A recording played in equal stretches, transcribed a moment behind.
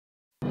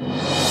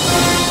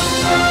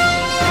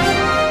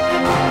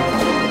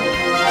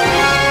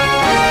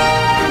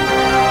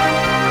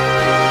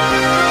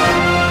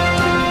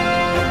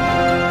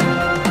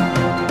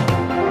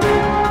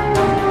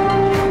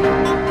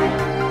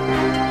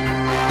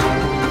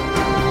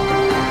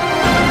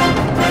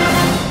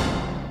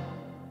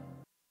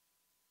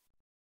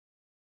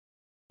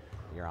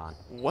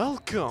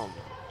Welcome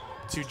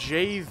to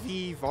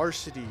JV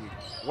Varsity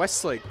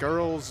Westlake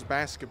Girls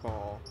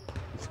Basketball.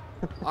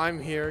 I'm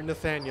here,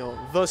 Nathaniel,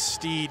 the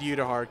Steed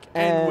Udahark,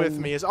 and with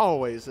me, as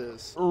always,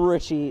 is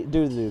Richie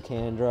Duzu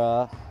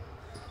Kandra.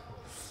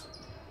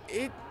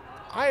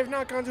 I have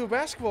not gone to a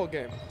basketball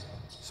game,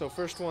 so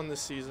first one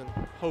this season.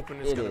 Hoping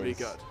it's going to be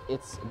good.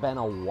 It's been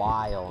a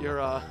while.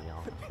 You're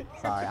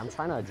sorry, I'm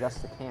trying to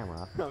adjust the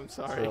camera. I'm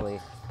sorry. It's really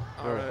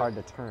right. hard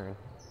to turn.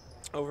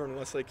 Over in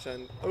Westlake's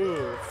end.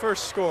 Ooh,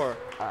 first score.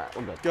 All right,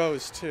 we're good.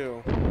 Goes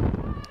to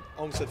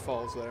Olmsted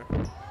Falls there.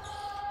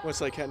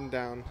 Westlake heading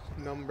down.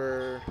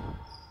 Number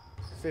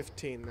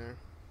 15 there.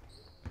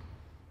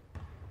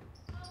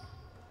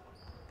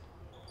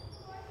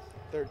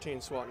 13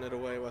 swatting it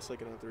away. Westlake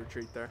going to have to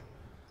retreat there.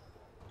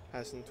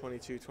 Passing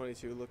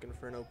 22-22, looking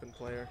for an open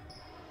player.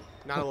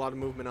 Not a lot of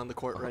movement on the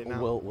court right now.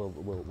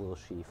 Will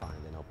she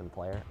find an open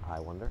player? I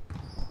wonder.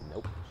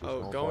 Nope.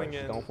 She's going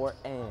in. She's going for it,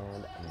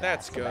 and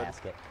that's good.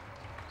 Basket.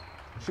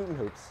 Shooting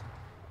hoops.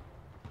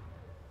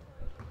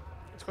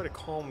 It's quite a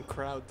calm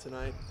crowd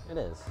tonight. It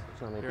is.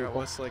 Here at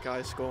Westlake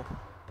High School.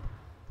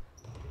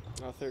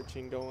 Now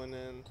 13 going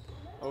in.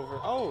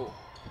 Over. Oh!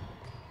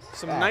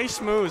 Some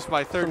nice moves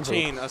by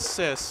 13.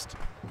 Assist.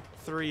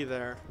 3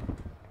 there.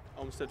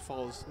 Olmsted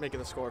Falls making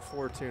the score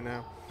 4-2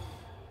 now.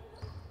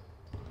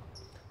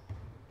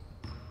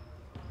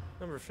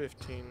 Number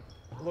 15.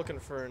 Looking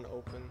for an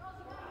open.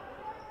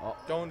 Oh.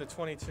 Going to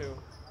 22.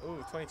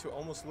 Ooh, 22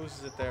 almost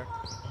loses it there.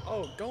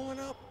 Oh,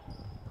 going up.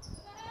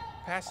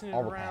 Passing it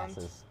around.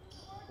 Passes.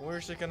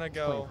 Where's it going to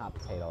go? Hot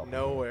potato.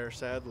 Nowhere,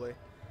 sadly.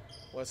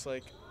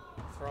 Westlake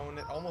throwing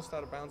it almost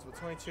out of bounds, but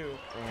 22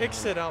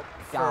 picks it up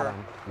for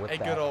a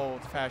good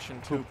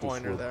old-fashioned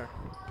two-pointer there.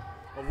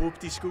 A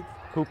whoop-de-scoop.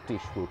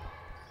 Hoop-de-swoop.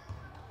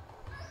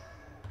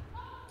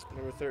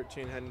 Number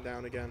 13 heading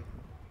down again.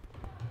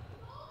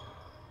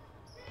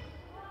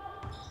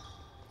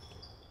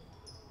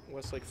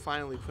 Westlake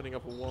finally putting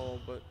up a wall,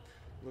 but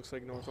looks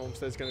like North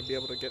Olmsted's going to be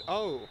able to get.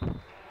 Oh,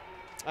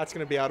 that's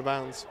going to be out of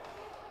bounds.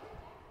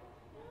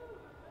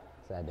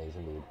 Sad days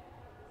indeed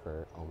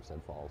for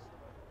Olmsted Falls.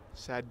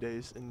 Sad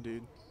days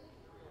indeed.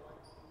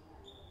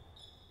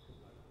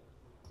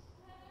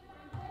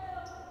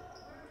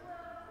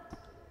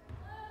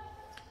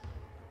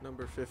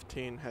 Number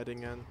 15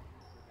 heading in.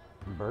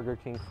 Burger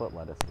King foot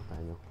lettuce,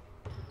 Nathaniel.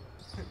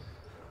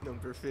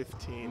 Number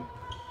 15.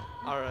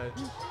 All right,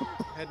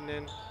 heading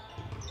in.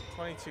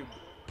 22,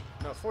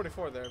 no,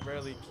 44 there,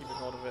 barely keeping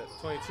hold of it.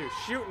 22,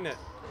 shooting it.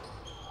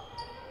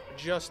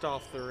 Just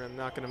off the rim,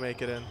 not going to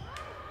make it in.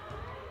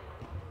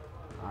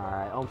 All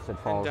right, Olmsted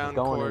Falls is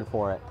going in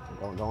for it.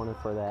 Going in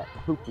for that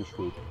hoopty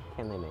swoop.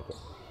 Can they make it?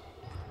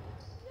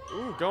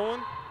 Ooh,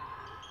 going.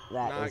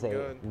 That is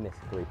a missed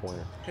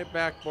three-pointer. Hit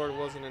backboard,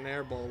 wasn't an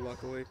air ball,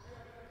 luckily.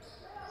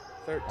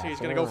 13 is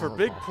going to go for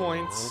big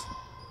points.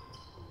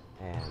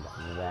 And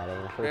that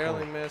ain't a free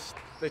barely missed.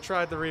 They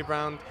tried the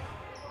rebound.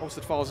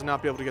 Olmsted Falls did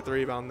not be able to get the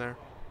rebound there.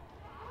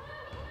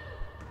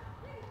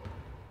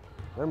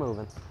 They're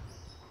moving.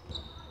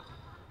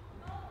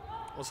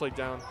 Westlake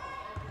down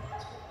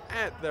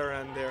at their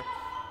end there.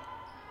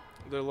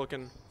 They're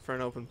looking for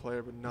an open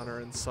player, but none are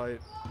in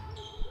sight.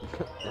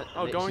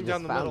 Oh, going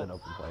down the middle. An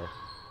open player.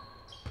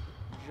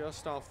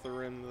 Just off the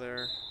rim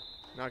there.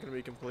 Not going to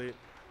be complete.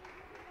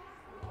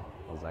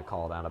 Was that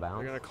called out of bounds?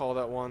 They're going to call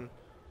that one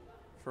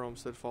for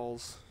Olmsted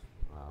Falls.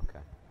 Oh, okay.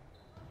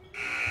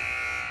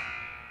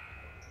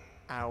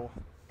 Ow.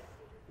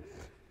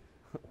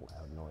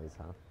 Loud noise,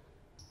 huh?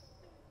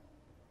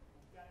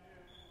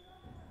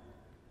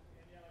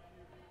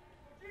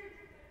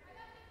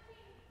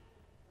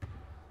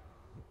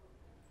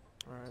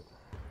 All right.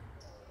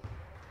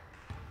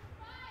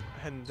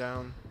 Heading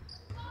down.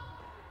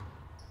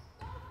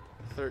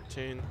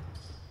 13.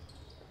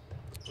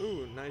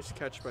 Ooh, nice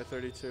catch by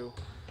 32.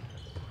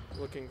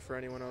 Looking for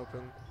anyone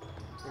open.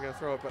 We're going to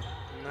throw up a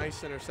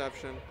nice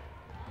interception.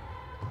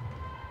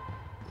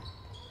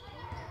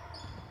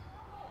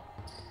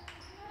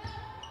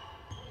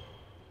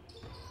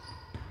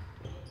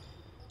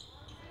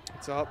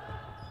 It's up.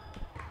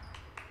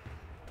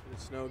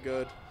 It's no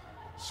good.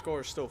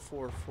 Score is still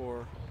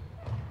 4-4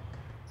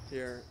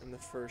 here in the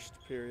first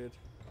period.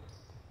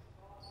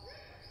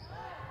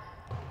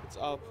 It's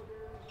up.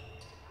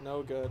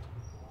 No good.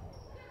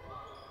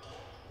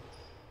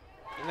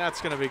 And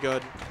that's going to be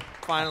good.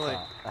 Finally.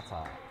 That's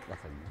a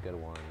good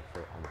one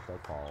for Olmsted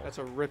Falls. That's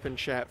a rip and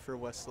chat for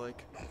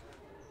Westlake.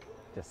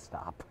 Just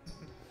stop.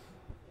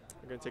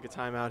 We're going to take a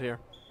timeout here.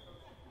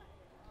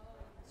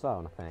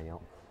 So,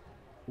 Nathaniel,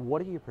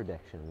 what are your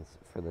predictions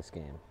for this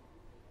game?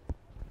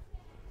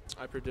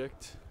 I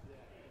predict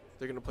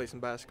they're going to play some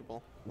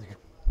basketball.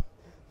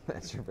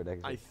 That's your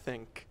prediction? I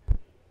think.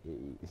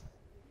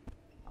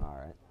 All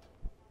right.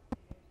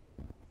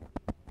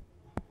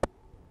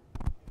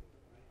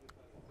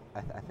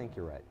 I think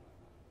you're right.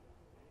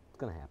 It's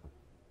going to happen.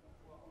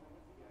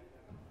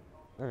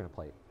 They're going to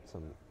play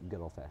some good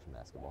old-fashioned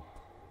basketball.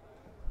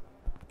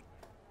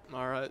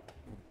 All right.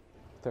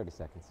 30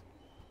 seconds.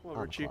 Well,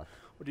 Richie, what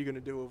are you going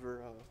to do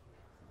over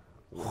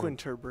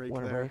winter break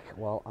Winter there. break.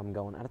 Well, I'm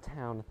going out of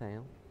town,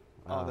 Nathaniel.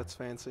 Oh, that's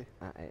fancy.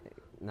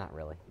 Not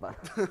really, but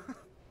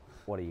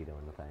what are you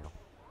doing, Nathaniel?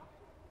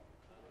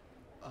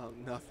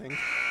 Nothing.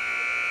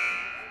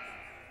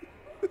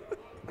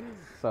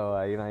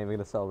 So you're not even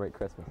gonna celebrate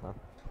Christmas,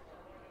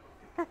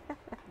 huh?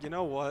 You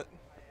know what?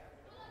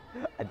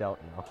 I don't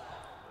know.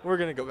 We're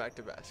gonna go back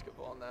to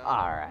basketball now.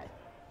 All right.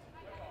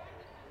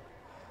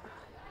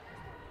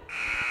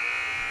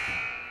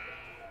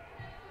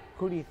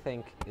 Who do you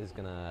think is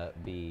gonna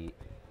be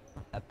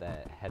at the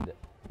head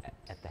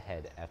at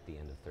the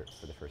end of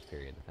for the first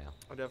period, Nathaniel?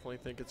 I definitely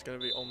think it's gonna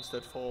be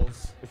Olmsted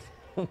Falls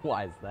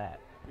Why is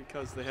that?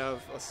 because they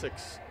have a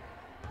 6-4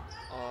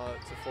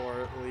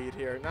 lead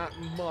here. Not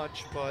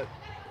much, but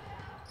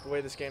the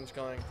way this game's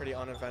going, pretty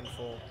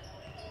uneventful.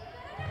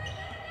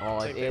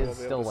 Well, I it think they will is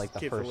be still able to like the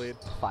keep the first lead.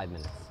 5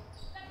 minutes.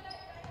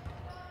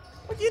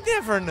 But you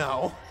never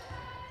know.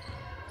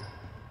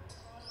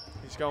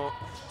 He's going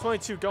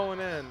 22 going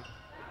in.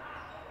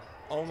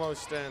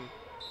 Almost in.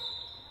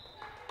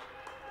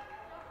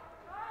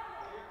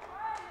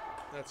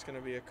 That's going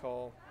to be a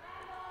call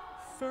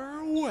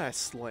for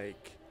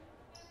Westlake.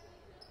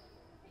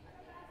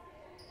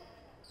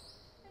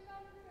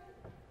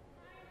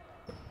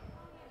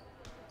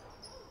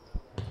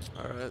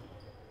 All right.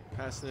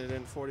 Passing it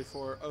in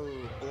 44. Oh,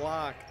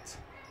 blocked.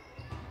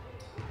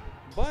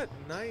 But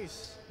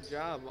nice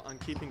job on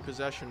keeping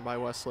possession by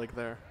Westlake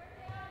there.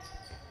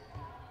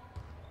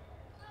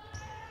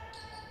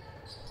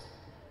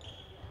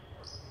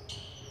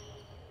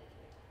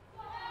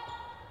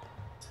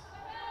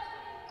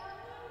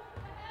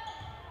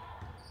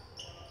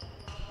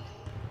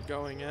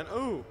 Going in.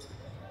 Ooh.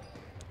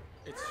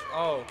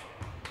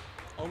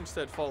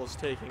 Olmsted Falls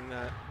taking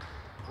that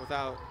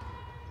without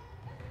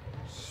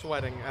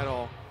sweating at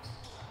all.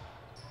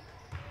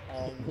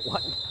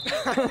 What?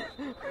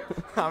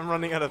 I'm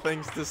running out of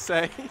things to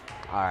say.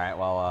 All right.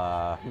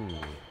 Well,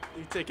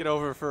 You take it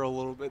over for a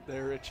little bit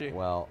there, Richie.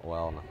 Well,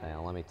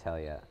 Nathaniel, let me tell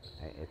you,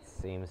 it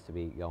seems to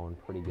be going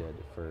pretty good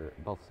for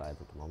both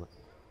sides at the moment.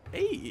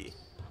 Hey,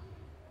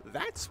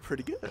 that's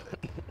pretty good.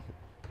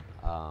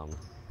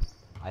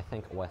 I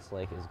think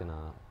Westlake is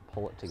gonna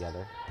pull it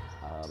together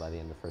by the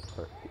end of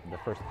the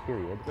first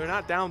period. They're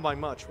not down by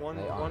much. They One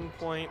aren't.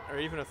 point or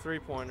even a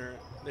 3-pointer,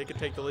 they could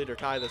take the lead or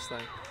tie this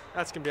thing.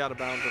 That's gonna be out of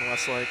bounds in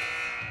Westlake.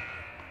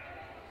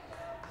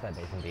 That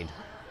is indeed.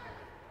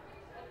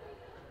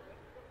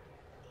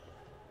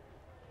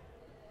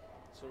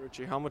 So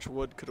Richie, how much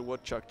wood could a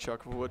woodchuck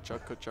chuck if a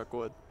woodchuck could chuck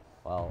wood?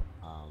 Well,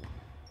 I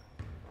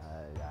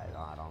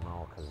don't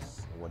know,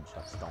 because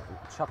woodchucks don't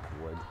chuck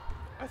wood.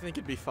 I think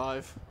it'd be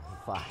 5.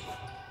 5.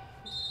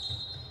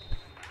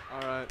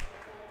 All right.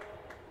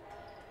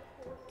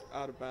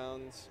 Out of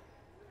bounds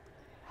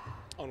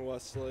on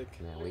Westlake.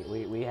 Yeah,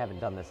 we haven't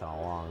done this in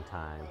a long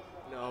time.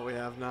 No, we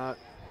have not.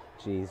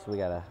 Jeez, we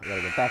gotta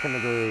get back in the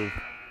groove.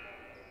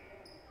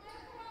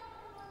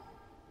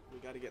 We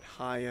got to get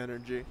high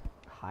energy.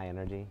 High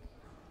energy.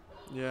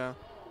 Yeah.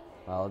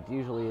 Well, it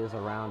usually is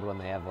around when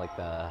they have like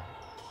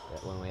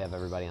when we have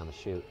everybody on the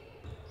shoot.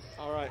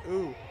 All right.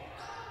 Ooh.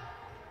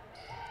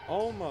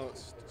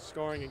 Almost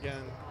scoring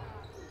again.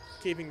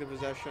 Keeping the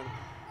possession.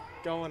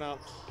 Going up.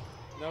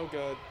 No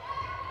good.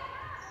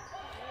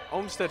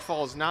 Olmsted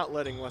Falls not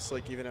letting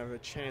Westlake even have a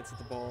chance at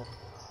the ball.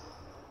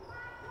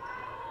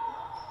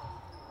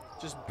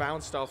 Just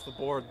bounced off the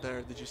board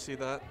there. Did you see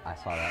that? I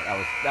saw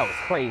that. That was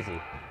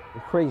crazy. A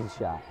crazy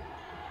shot.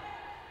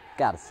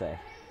 Gotta say.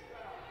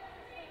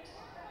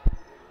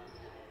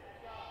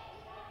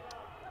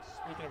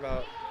 Speaking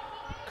about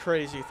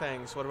crazy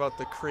things, what about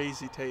the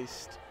crazy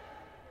taste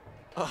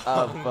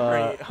of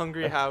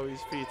Hungry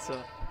Howie's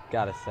pizza?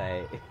 Gotta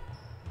say,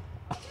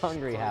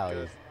 Hungry So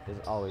Howie's is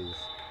always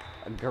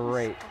a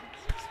great.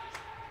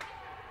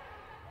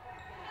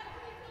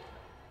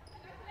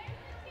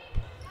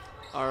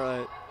 All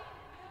right.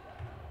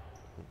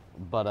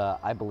 But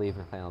I believe,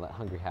 Nathaniel, that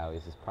Hungry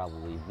Howie's is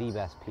probably the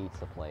best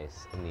pizza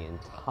place in the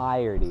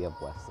entirety of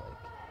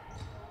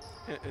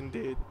Westlake.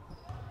 Indeed.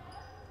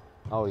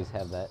 Always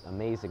have that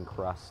amazing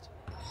crust.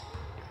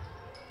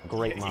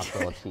 Great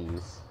mozzarella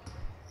cheese.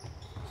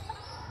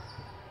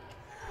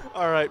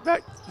 All right,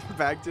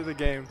 back to the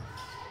game.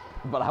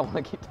 But I want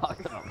to keep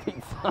talking about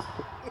pizza.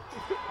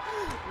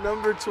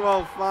 Number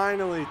 12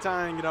 finally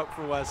tying it up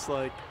for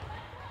Westlake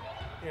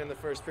here in the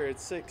first period,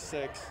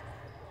 6-6.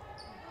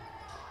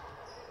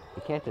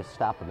 You can't just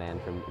stop a man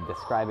from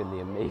describing the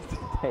amazing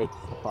taste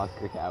of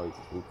Hungry Howie's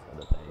pizza,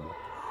 Nathaniel.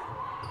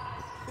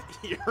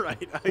 You're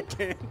right, I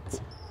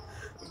can't.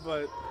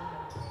 But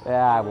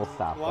Yeah, I will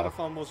stop. a lot of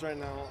fumbles right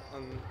now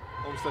on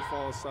Olmsted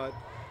Falls side.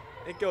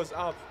 It goes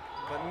up,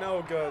 but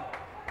no good.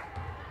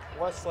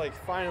 Westlake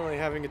finally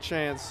having a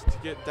chance to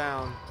get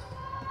down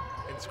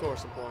and score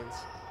some points.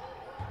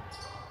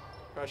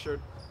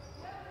 Pressured.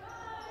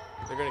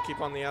 They're going to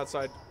keep on the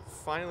outside.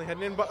 Finally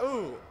heading in, but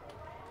ooh!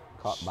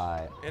 Caught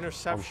by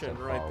Interception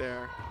Olmsted right Falls.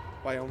 there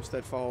by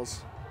Olmsted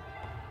Falls.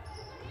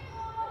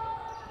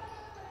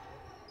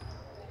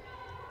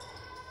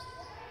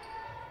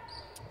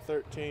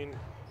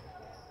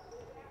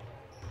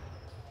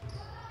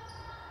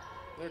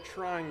 They're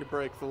trying to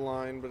break the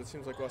line, but it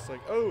seems like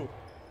Westlake. Oh,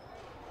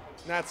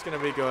 that's going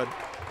to be good.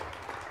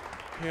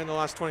 Here in the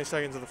last 20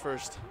 seconds of the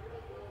first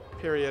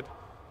period,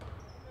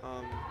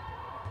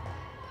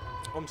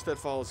 Olmsted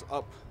Falls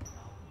up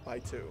by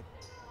 2.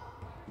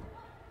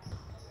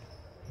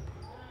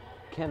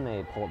 Can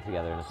they pull it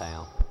together,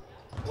 Nathaniel?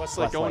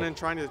 Westlake going in,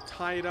 trying to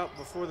tie it up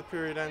before the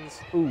period ends.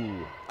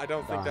 Ooh. I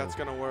don't think that's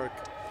going to work.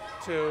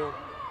 2, 1.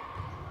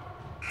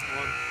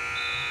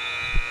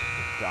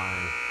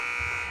 Darn.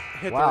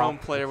 Hit their own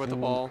player with the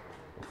ball.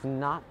 It's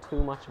not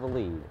too much of a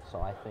lead,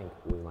 so I think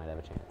we might have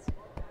a chance.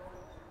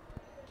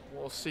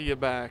 We'll see you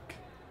back.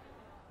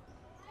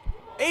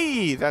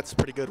 Hey, that's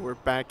pretty good. We're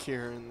back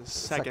here in the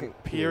second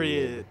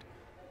period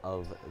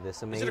of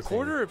this amazing. Is it a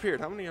quarter or a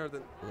period? How many are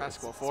the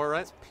basketball? 4,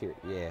 right?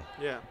 Yeah.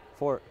 Yeah.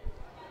 4.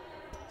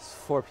 It's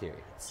 4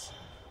 periods.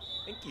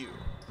 Thank you.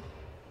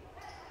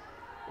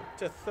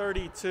 To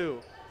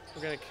 32.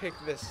 We're going to kick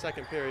this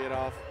second period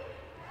off.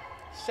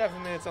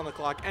 7 minutes on the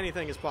clock.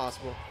 Anything is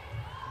possible.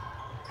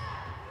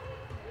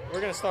 We're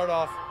going to start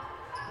off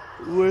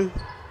with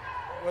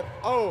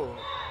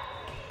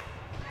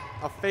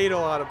a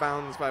fatal out of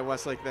bounds by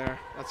Westlake there.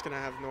 That's going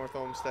to have North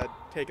Olmsted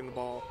taking the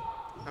ball.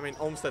 I mean,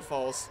 Olmsted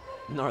Falls.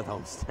 North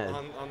Olmsted.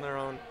 On their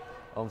own.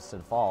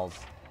 Olmsted Falls.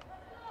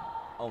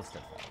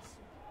 Olmsted Falls.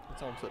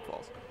 It's Olmsted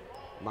Falls.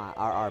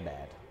 Our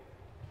bad.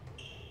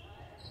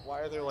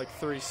 Why are there like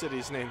 3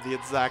 cities named the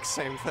exact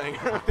same thing?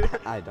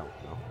 I don't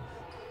know.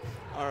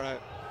 All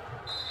right.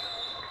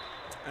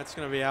 That's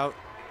going to be out.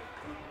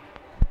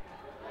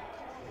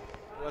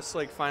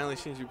 Westlake finally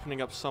seems to be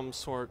putting up some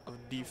sort of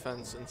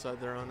defense inside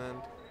their own end.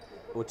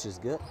 Which is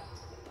good.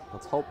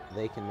 Let's hope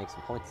they can make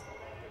some points.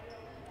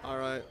 All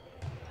right.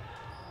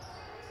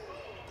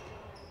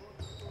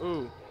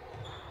 Ooh.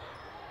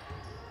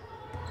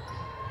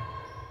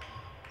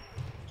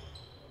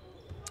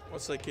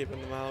 Westlake keeping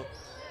them out.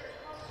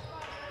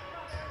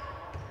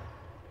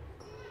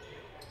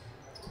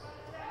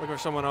 Looking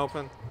for someone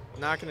open.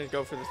 Not going to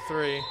go for the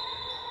 3.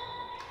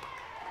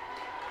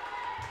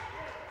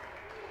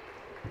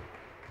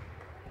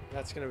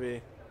 That's going to be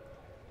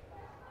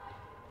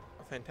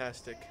a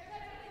fantastic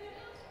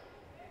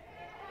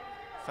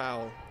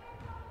foul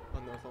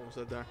on North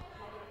Olmsted there.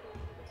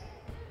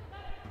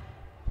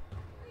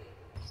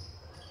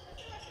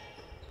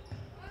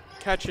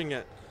 Catching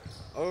it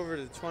over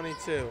to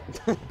 22.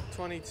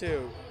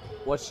 22.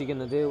 What's she going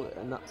to do?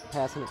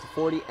 Passing it to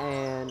 40,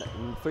 and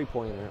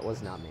 3-pointer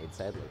was not made,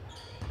 sadly.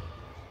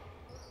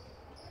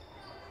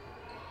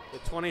 The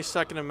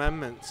 22nd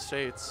Amendment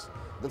states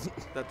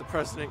that the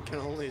president can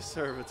only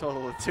serve a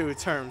total of 2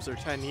 terms or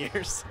 10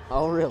 years.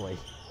 Oh, really?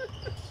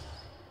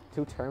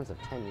 2 terms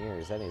of 10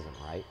 years, that isn't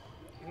right.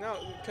 No,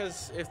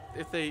 because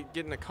if they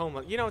get in a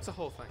coma, it's a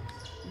whole thing.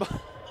 But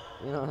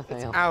you know what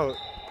it's out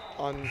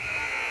on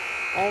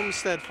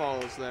Olmsted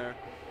Falls there.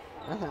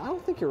 I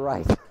don't think you're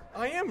right.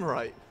 I am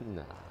right.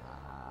 Nah.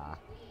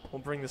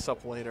 We'll bring this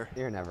up later.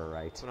 You're never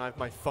right. When I have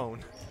my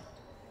phone.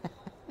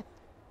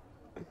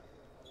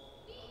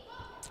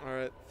 All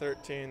right,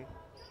 13.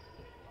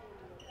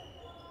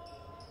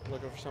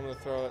 Looking for someone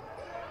to throw it.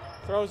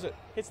 Throws it.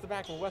 Hits the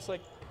back of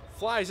Westlake.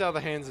 Flies out of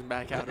the hands and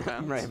back out of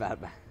bounds. Right out of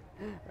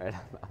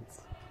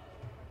bounds.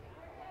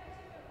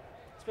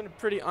 It's been a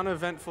pretty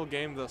uneventful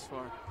game thus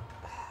far.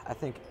 I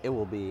think it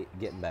will be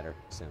getting better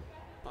soon.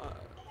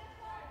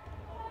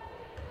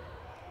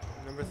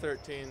 Number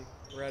 13,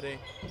 ready,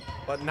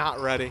 but not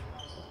ready.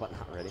 But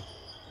not ready.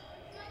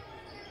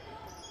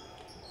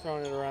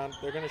 Throwing it around.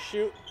 They're going to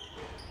shoot.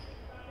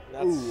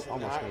 That's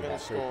not going to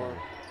score.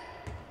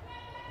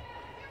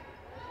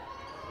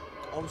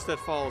 Olmsted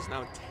Falls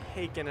now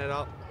taking it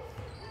up.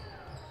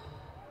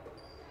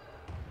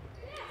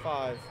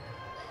 5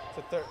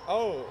 to 30.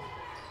 Oh!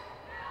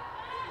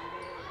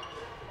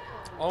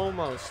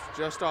 Almost.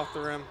 Just off the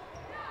rim.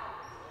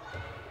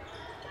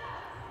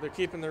 They're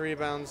keeping the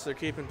rebounds. They're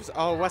keeping.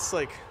 Oh,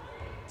 Westlake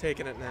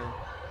taking it now.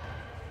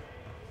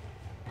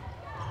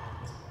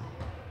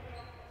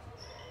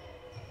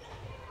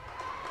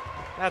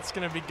 That's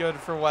going to be good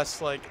for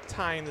Westlake,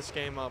 tying this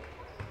game up.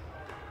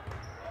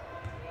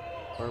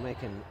 We're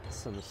making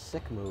some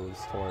sick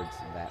moves towards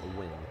that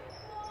win.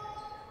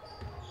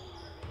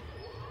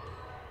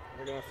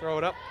 They're going to throw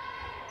it up.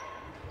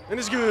 And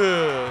it's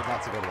good.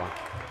 That's a good one.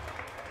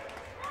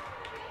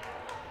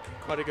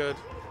 Quite good.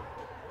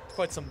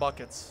 Quite some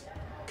buckets.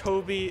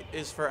 Kobe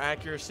is for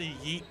accuracy.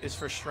 Yeet is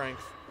for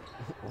strength.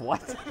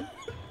 What?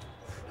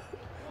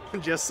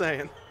 I'm just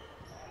saying.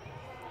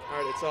 All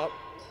right, it's up.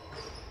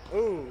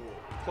 Ooh,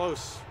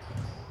 close.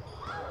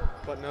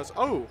 But no.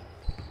 Oh,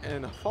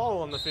 and a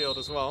foul on the field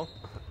as well.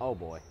 Oh,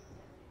 boy.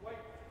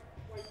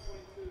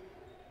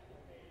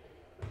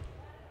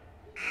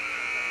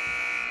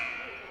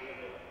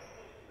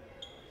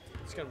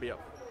 It's going to be a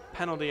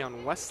penalty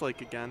on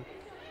Westlake again.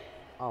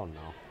 Oh,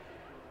 no.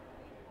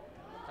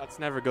 That's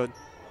never good.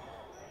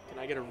 Can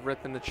I get a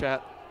rip in the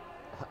chat?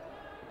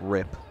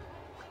 Rip.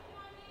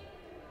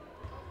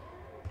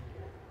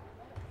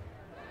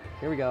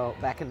 Here we go,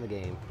 back in the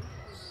game.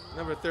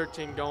 Number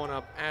 13 going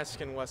up,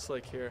 asking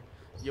Westlake here,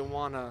 you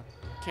want to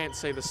Can't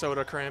say the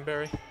soda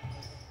cranberry.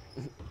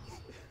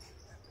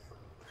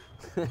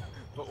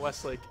 But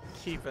Westlake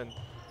keeping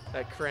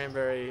that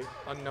cranberry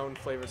unknown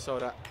flavor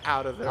soda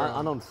out of there.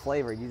 Unknown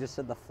flavor. You just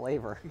said the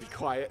flavor. Be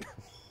quiet.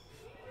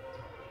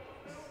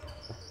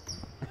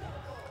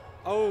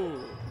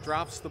 Oh,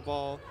 drops the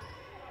ball.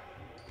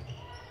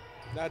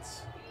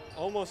 That's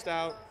almost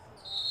out.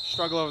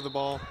 Struggle over the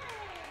ball.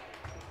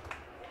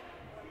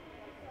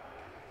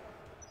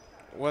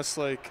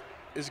 Westlake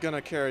is going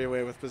to carry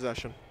away with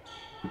possession.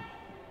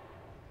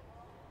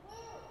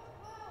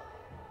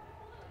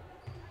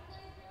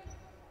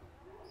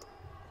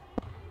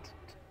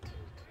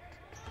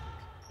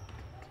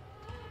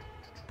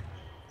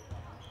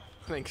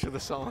 Thanks for the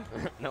song.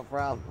 No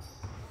problem.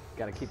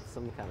 Got to keep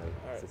some kind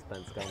of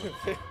suspense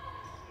going.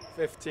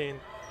 15.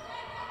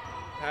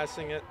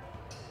 Passing it.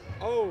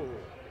 Oh!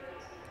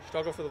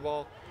 Struggle for the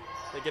ball.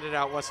 They get it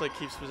out. Westlake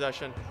keeps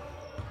possession.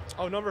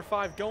 Oh, number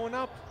 5 going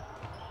up.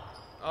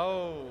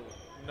 Oh,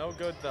 no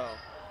good though.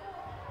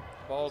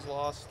 Ball's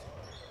lost.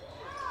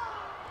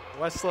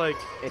 Westlake.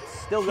 It's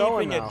still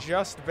going keeping it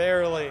just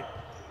barely.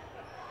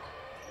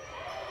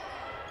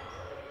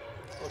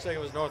 Looks like it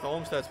was North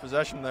Olmsted's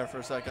possession there for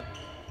a second.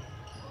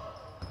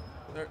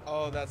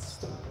 Oh,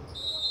 that's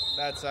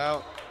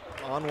out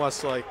on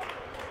Westlake.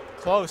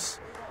 Close.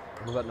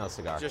 What about no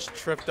cigar? Just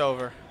tripped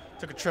over.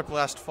 Took a trip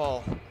last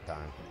fall.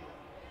 Darn.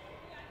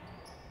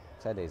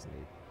 Sad days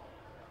indeed.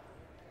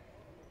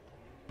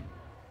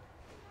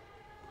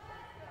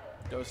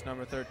 Dose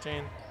number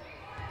 13.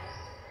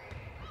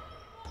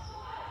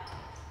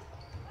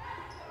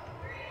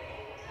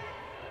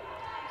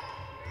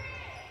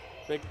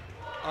 Big.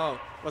 Oh,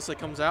 Westlake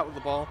comes out with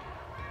the ball.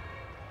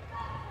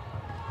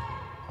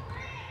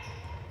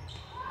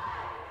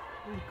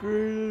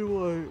 Green and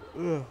white.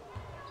 Ugh.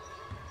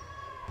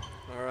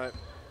 All right.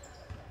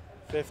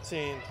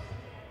 15.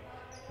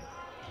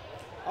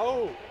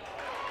 Oh,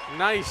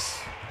 nice.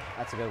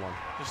 That's a good one.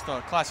 Just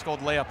a classic old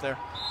layup there.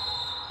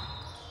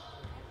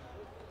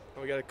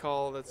 We got a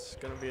call that's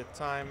going to be a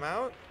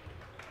timeout.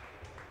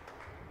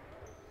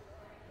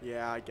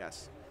 Yeah, I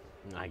guess.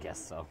 I guess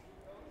so.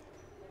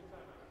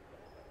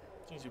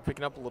 Seems to be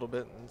picking up a little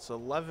bit. It's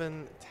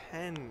 11-10.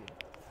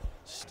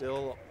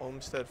 Still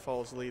Olmsted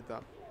Falls lead,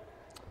 though.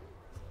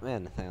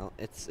 Man, Nathaniel,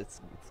 it's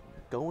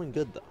going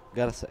good, though.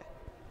 Gotta say.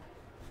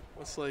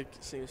 Westlake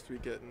seems to be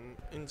getting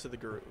into the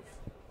groove.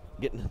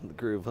 Getting in the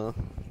groove, huh?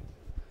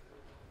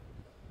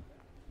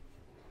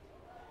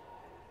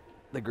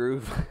 The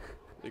groove.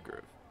 The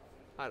groove.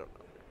 I don't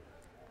know.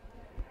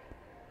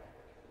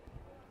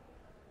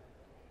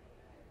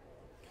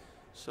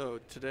 So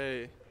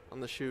today on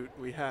the shoot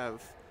we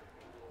have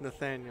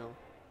Nathaniel,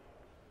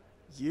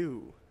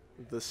 you,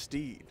 the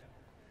steed.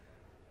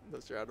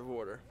 Those are out of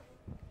order.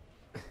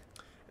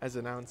 As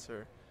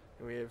announcer,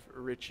 and we have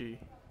Richie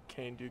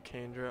Kane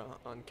Ducandra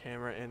on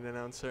camera and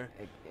announcer.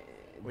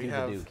 We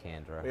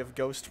have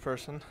Ghost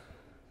Person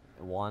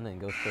 1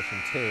 and Ghost Person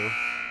 2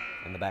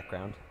 in the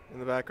background. In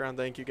the background,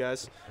 thank you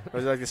guys.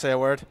 Would you like to say a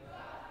word?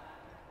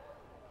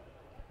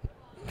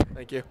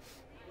 Thank you.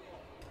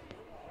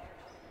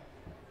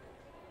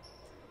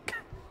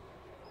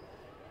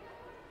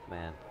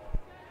 Man.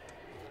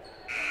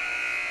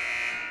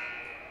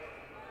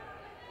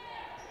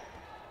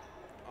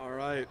 All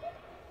right.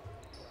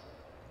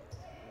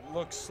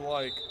 Looks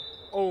like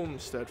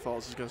Olmsted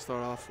Falls is going to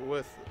start off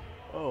with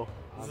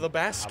the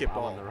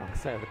basketball. I'm on the wrong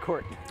side of the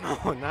court.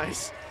 Oh,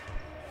 nice.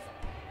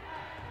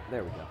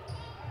 There we go.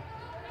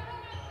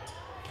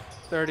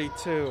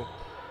 32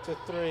 to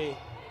 3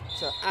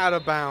 to out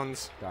of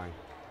bounds. Darn.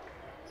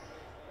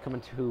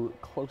 Coming to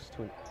close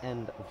to an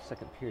end of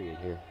second period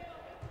here.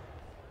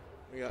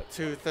 We got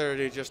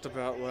 2:30 just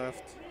about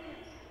left.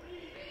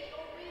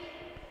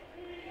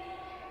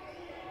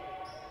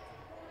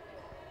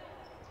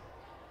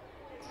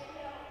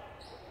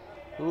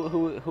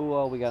 Who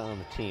all we got on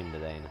the team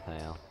today,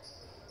 Nathaniel?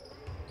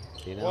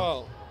 Do you know?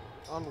 Well,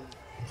 on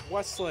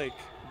Westlake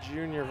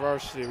Junior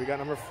Varsity, we got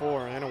number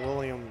 4, Anna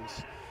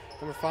Williams.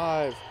 Number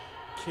 5,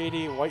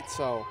 Katie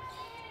Whitesell.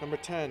 Number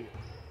 10,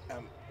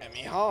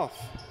 Emmy Hoff.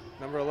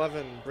 Number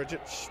 11,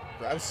 Bridget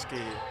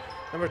Sprowski.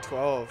 Number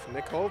 12,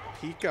 Nicole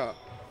Pika.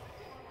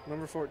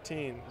 Number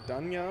 14,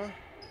 Dunya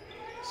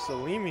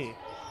Salimi.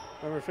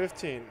 Number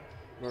 15,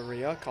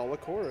 Maria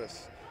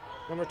Kalakoris.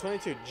 Number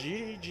 22,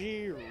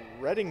 Gigi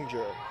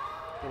Redinger.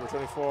 Number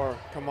 24,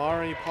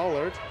 Kamari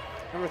Pollard.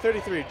 Number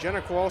 33,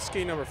 Jenna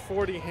Kowalski. Number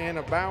 40,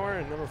 Hannah Bauer.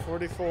 And number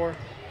 44,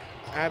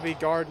 Abby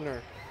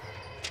Gardner.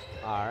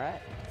 All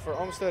right. For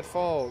Olmsted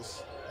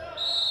Falls,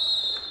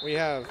 we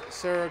have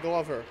Sarah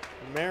Glover,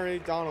 Mary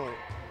Donnelly,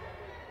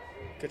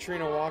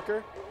 Katrina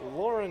Walker,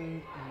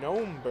 Lauren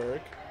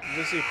Noemberg,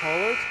 Lizzie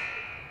Pollard,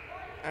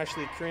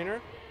 Ashley Kriener,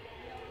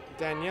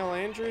 Danielle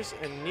Andrews,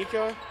 and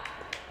Nika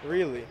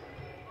Reilly.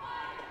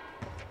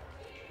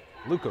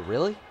 Luca,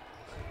 really?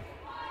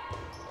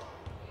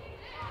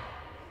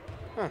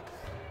 Huh.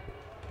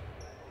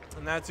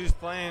 And that's who's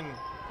playing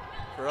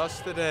for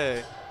us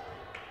today.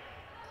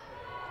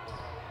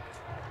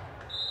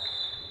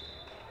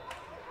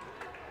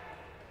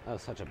 That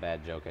was such a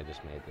bad joke I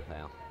just made,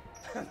 Nathaniel.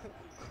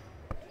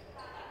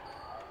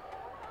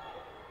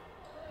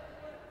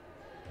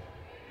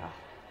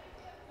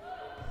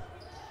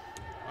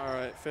 All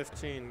right,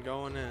 15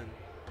 going in.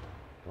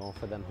 Going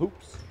for them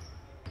hoops.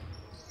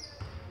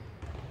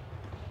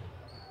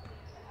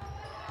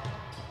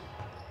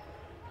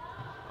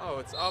 Oh,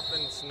 it's up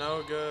and it's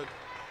no good.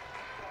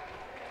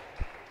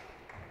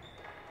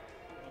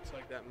 Looks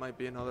like that might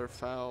be another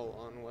foul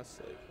on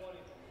Westlake.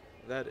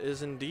 That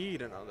is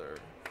indeed another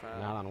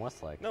foul. Not on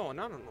Westlake. No,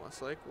 not on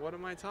Westlake. What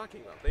am I talking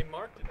about? They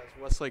marked it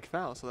as Westlake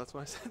foul, so that's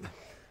why I said that.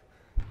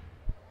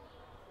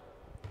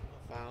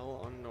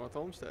 Foul on North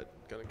Olmsted.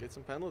 Gonna get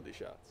some penalty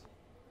shots.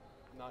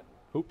 Not.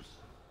 Hoops.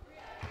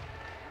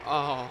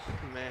 Oh,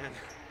 man.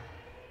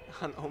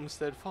 On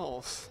Olmsted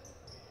Falls.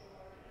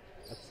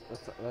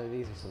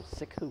 These are some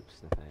sick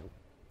hoops, Nathaniel.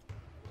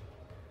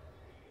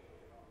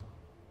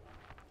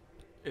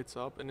 It's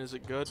up, and is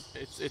it good?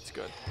 It's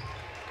good.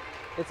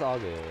 It's all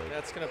good.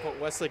 That's going to put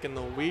Westlake in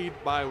the lead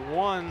by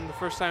 1. The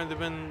first time they've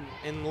been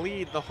in the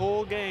lead the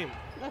whole game.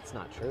 That's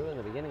not true. In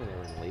the beginning, they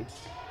were in the lead.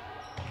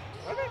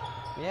 Okay.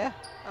 Yeah.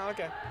 Oh,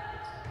 okay.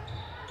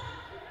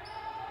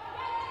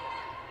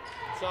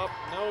 It's up.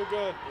 No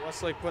good.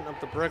 Westlake putting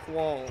up the brick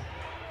wall.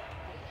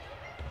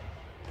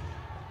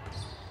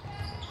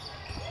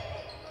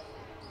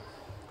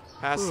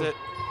 Pass it.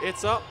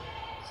 It's up.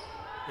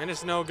 And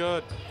it's no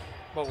good.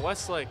 But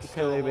Westlake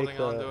still holding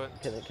on to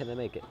it. Can they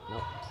make it?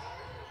 Nope.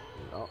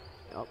 Oh,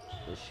 oh.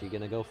 Is she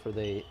going to go for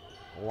the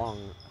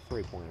long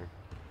three-pointer?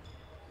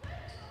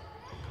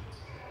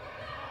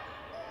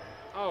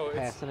 Oh, it's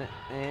passing it.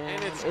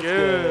 And it's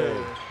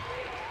good.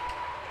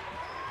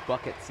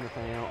 Buckets,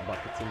 Nathaniel.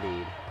 Buckets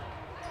indeed.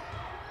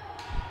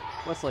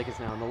 Westlake is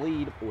now in the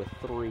lead with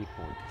 3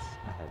 points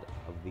ahead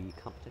of the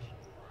competition.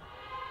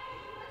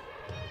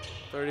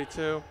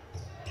 32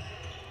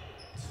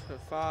 to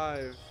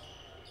 5.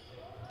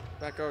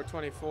 Back over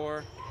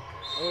 24.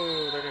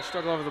 Oh, they're going to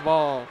struggle over the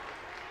ball.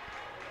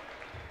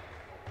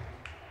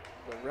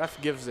 The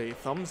ref gives a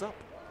thumbs up.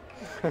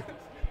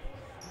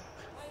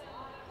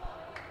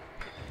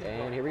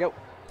 And here we go.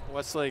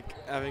 Westlake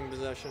having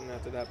possession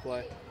after that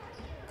play.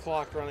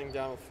 Clock running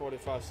down with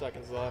 45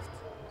 seconds left.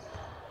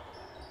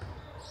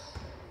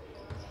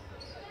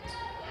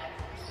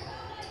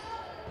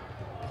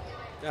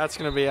 That's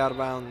going to be out of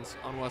bounds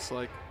on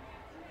Westlake.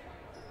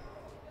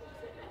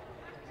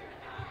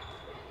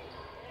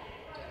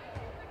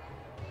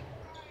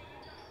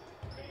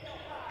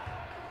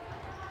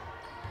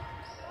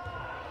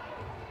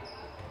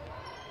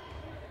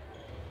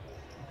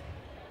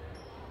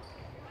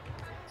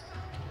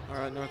 All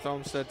right, North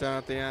Olmsted down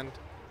at the end.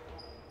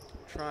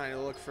 Trying to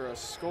look for a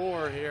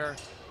score here.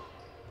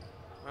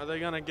 Are they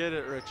going to get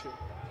it, Richie?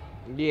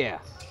 Yeah.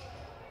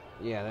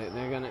 Yeah,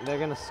 they're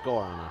gonna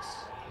score on us.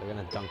 They're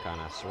gonna dunk on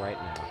us right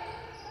now.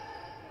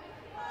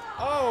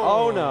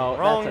 Oh no,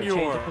 wrong that's a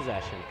change of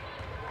possession.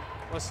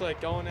 Westlake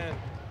going in.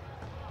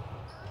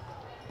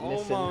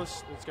 Missing.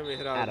 Almost. It's going to be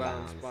hit out of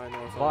bounds by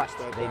North But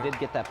Olmsted. they did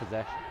get that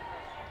possession.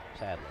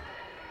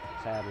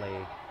 Sadly,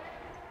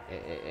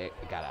 it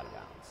got out of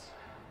bounds.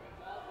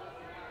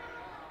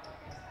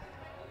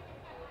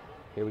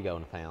 Here we go,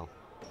 Nathaniel.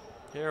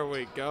 Here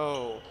we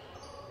go.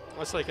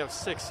 Westlake have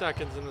 6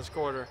 seconds in this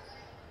quarter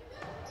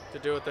to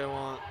do what they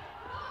want.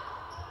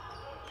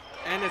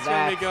 And it's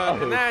going to be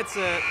good. And that's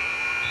it.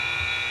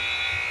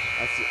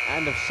 That's the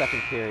end of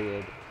second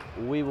period.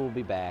 We will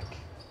be back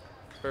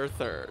For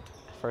third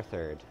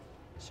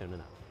soon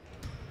enough.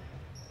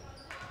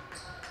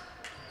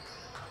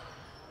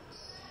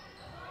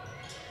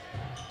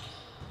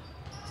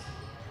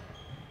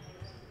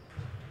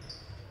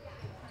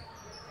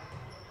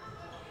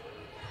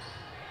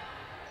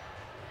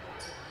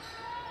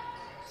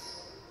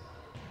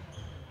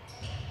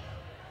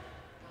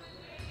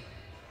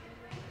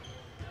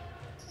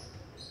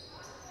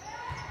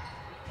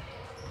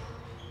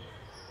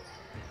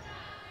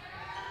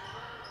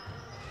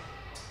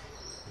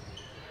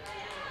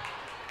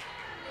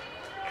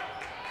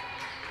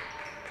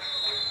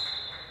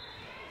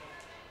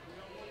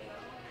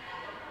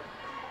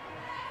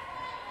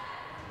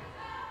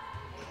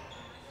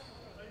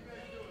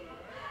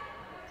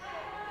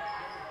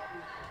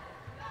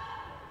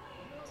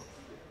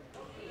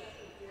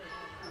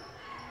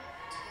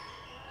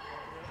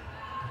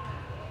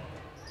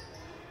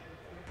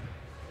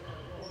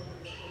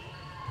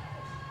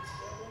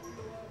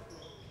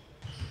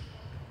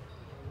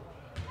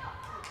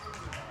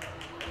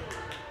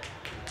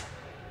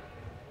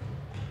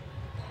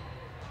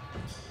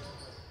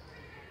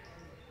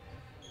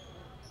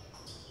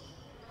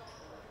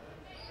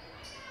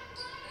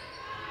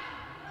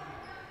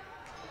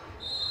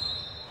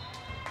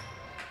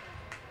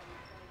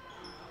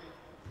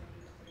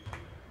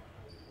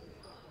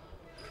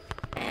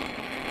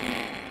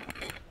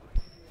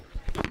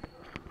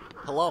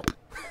 Hello.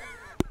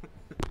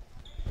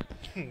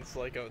 It's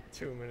like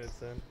 2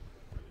 minutes in.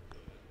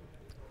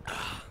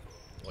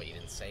 What, you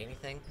didn't say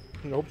anything?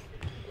 Nope.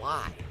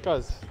 Why?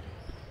 Because.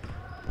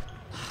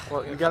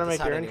 Well, you got to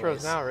make your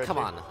intros now, Richie. Come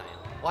on, Nathaniel.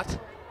 What?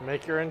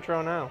 Make your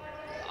intro now.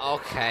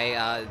 Okay,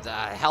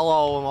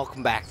 hello and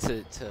welcome back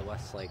to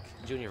Westlake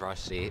Junior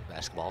Varsity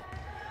Basketball.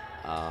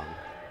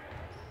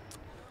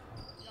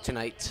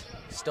 Tonight,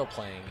 still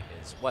playing,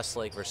 is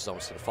Westlake versus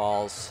Olmsted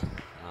Falls.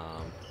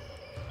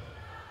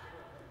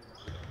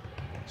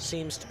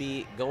 Seems to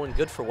be going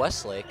good for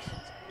Westlake.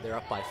 They're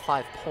up by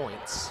 5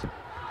 points.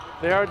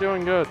 They are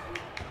doing good.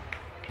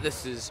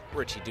 This is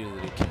Richie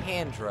Dooley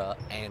Candra,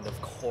 and of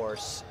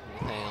course,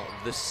 Nathaniel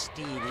the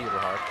Steed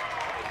Uterhart.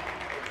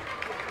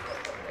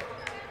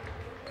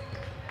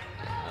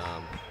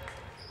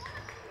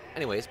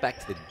 Anyways, back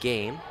to the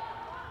game.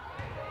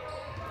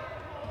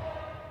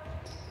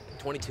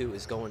 22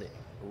 is going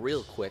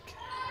real quick.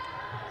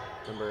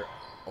 Number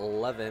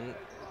 11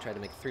 tried to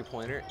make a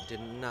three-pointer, did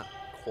not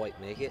quite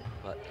make it,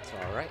 but it's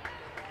all right.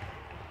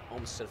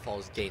 Olmsted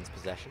Falls gains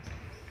possession.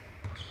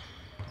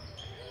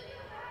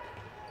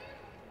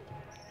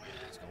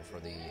 Let's go for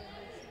the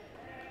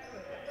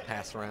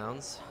pass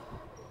rounds.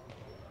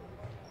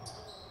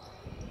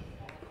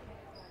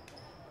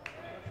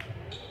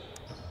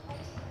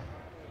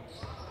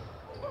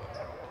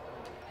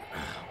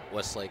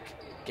 Westlake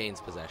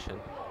gains possession.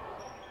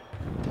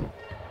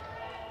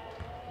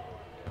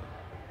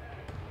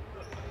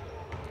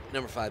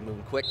 Number 5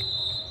 moving quick.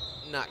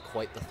 Not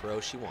quite the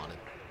throw she wanted.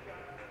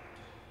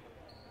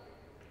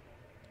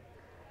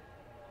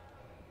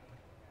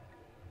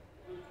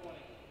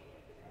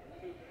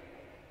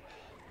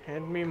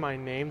 Hand me my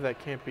name that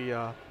can't be,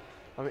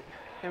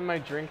 hand my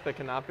drink that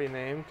cannot be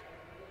named.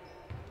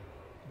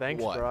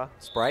 Thanks, What? bruh.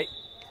 Sprite?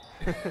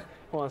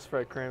 Want a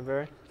Sprite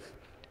cranberry?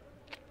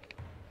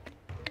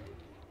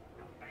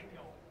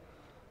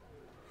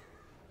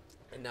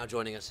 And now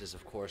joining us is,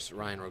 of course,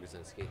 Ryan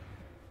Rogozinski.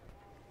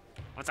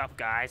 What's up,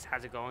 guys?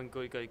 How's it going?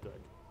 Good, good, good.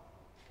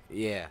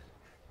 Yeah.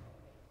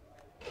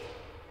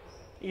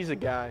 He's a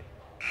guy.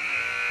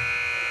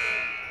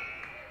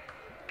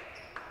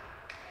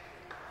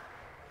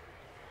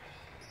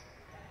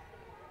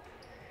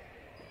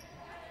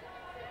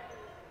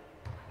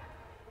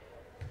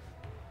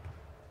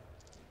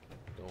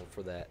 Going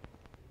for that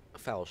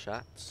foul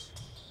shot.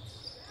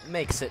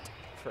 Makes it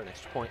for an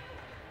extra point.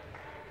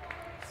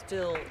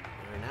 Still,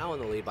 we're now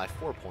in the lead by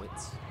 4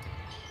 points.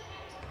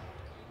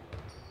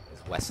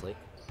 It's Wesley.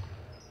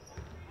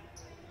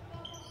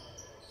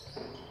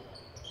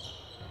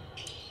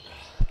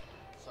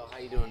 So how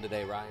you doing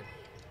today, Ryan?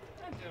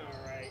 I'm doing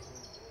all right.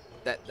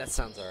 That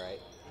sounds all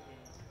right.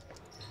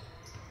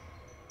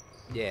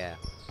 Yeah.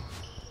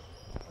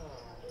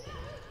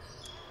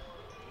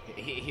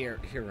 Here,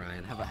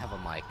 Ryan. Have a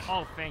mic.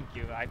 Oh, thank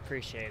you. I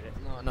appreciate it.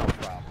 No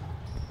problem.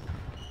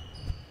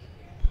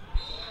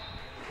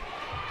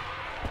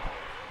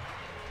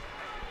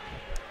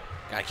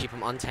 Gotta keep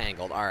him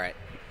untangled. All right.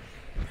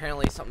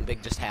 Apparently something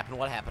big just happened.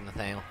 What happened,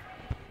 Nathaniel?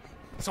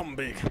 Something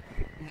big.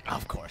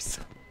 Of course.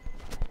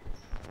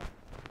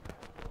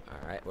 All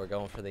right, we're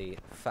going for the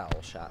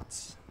foul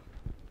shots.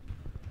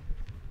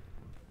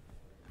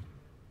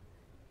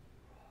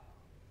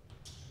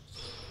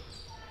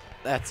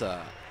 That's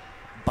a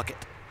bucket.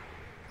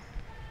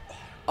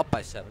 Up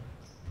by 7.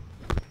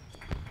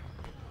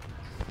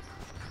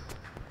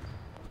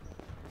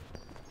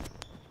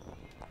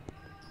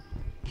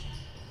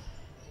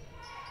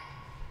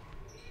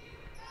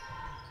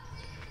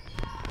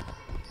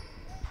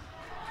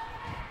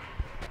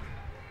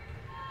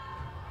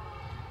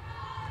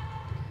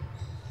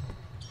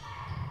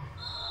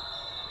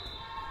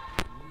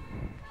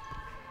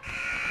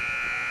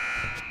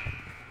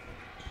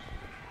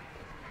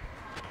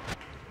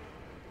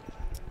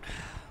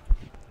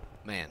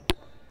 Man,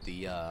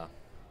 the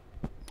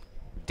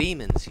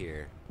Demons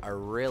here are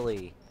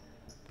really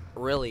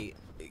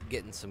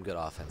getting some good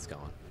offense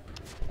going.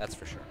 That's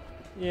for sure.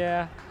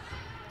 Yeah,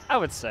 I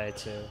would say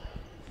too.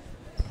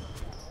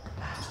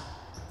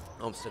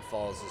 Olmsted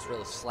Falls is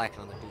really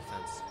slacking on the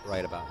defense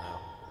right about now.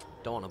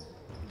 Don't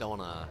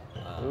wanna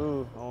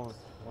Ooh, almost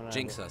went out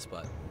jinx of us,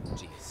 but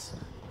jeez. it.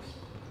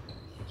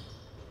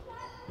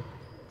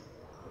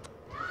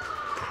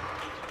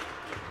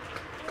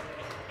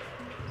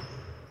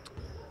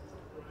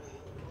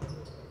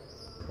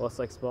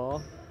 Westlake's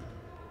ball.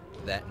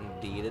 That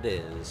indeed it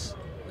is.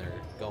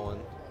 They're going,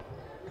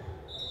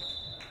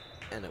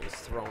 and it was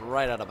thrown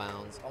right out of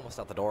bounds, almost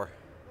out the door.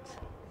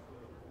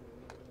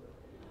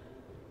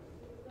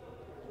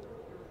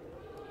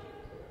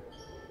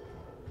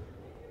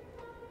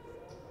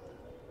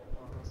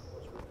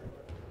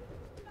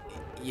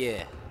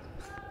 Yeah.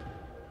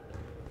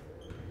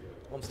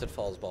 Olmsted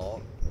Falls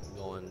ball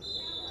going.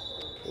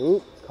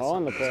 Ooh,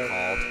 calling the Something's play.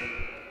 called.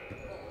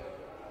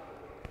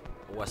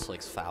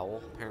 Westlake's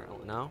foul,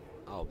 apparently. No?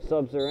 Oh,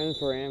 Subs are in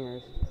for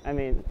Amherst. I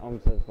mean,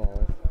 Olmsted's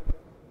ball.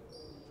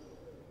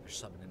 they're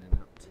subbing in and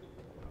out.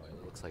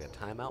 It looks like a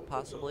timeout,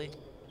 possibly.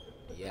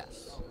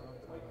 Yes.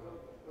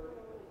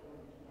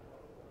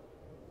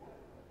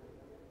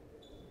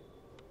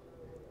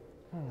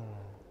 Okay.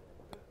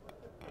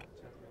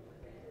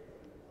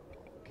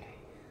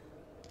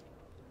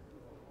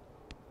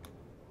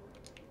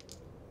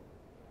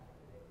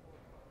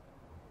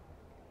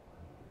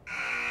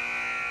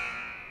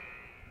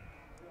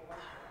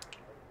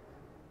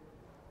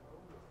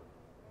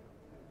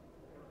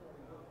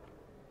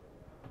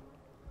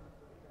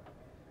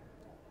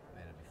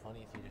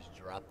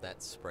 Drop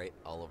that Sprite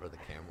all over the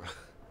camera.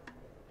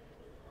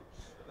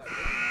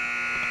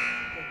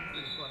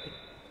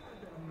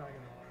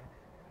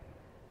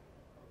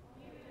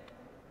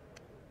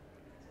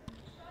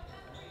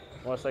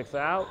 Westlake's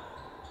out.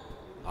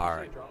 All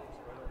right.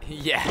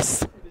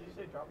 Yes.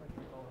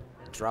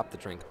 Drop the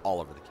drink all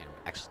over the camera.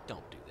 Actually,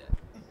 don't do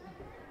that.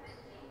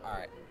 All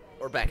right.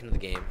 We're back into the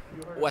game.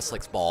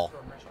 Westlake's ball.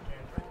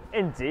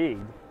 Indeed.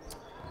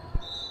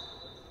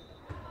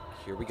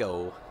 Here we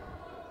go.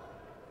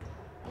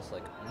 Just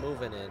like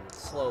moving in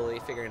slowly,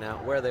 figuring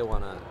out where they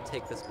want to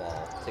take this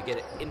ball to get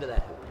it into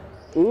that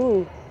hoop.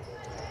 Ooh.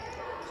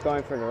 It's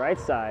going for the right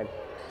side.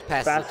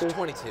 Pass Faster. to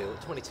 22.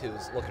 22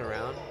 is looking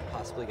around,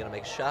 possibly going to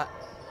make a shot.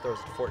 Throws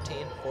it to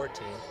 14.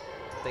 14.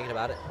 Thinking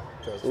about it.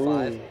 Throws to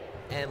 5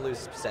 and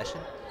loses possession.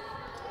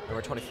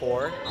 Number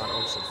 24 on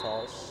Olmsted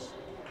Falls.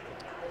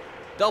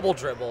 Double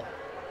dribble.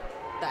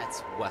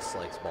 That's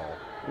Westlake's ball.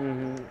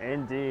 Mm-hmm.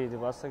 Indeed.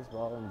 Westlake's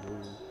ball, indeed.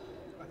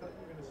 I thought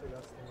you were going to say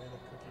that's the way the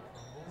cookie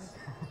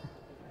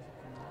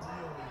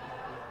crumbles.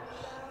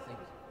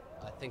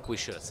 I think we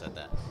should have said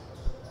that.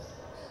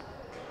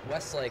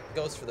 Westlake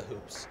goes for the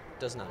hoops.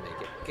 Does not make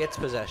it. Gets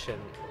possession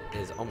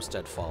is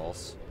Olmsted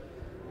Falls.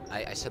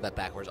 I said that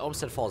backwards.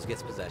 Olmsted Falls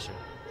gets possession.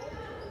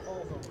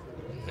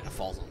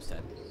 Falls Olmsted.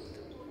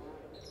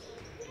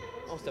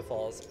 Olmsted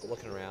Falls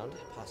looking around,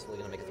 possibly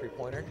going to make a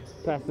three-pointer.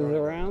 Passes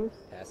around.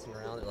 Passing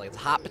around. They're like it's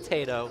hot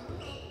potato.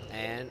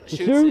 And shoots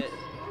Shoot. it.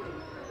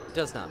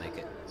 Does not make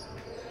it.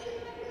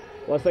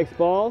 Westlake's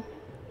ball.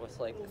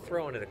 Westlake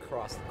throwing it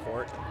across the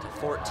court to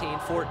 14.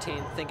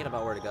 14, thinking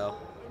about where to go.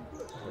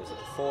 There's it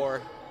to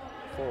 4.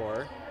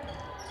 4.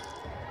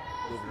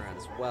 Moving around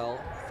as well,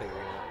 figuring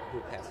out who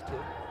to pass it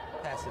to.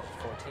 Passage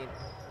to 14.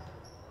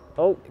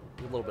 Oh.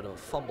 A little bit of a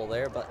fumble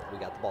there, but we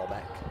got the ball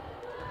back.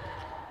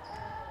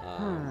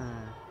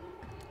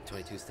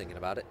 22's thinking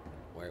about it,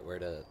 where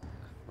to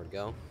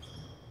go.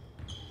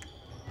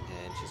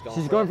 And she's going.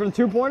 She's going for the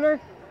two-pointer,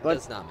 but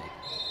does not make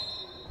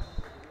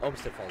it.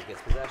 Olmsted Falls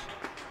gets possession.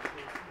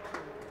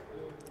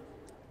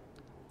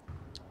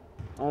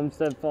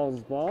 Olmsted Falls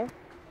ball.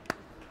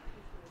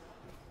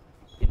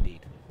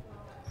 Indeed.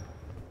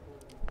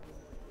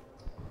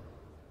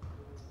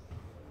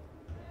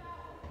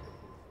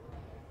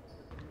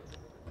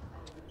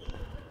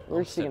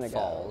 Where's she Olmsted gonna go?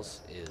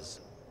 Falls is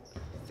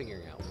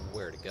figuring out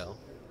where to go.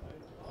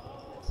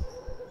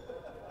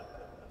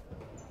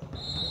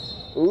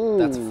 Ooh.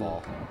 That's a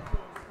fall.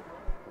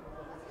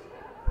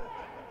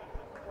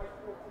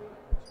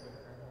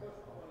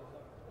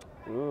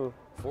 Ooh.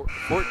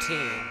 14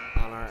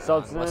 on our So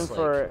on it's in Westlake.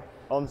 for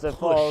Olmsted Pushed.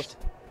 Falls.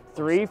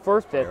 3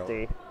 for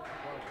 50.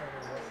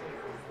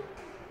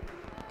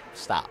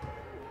 Stop.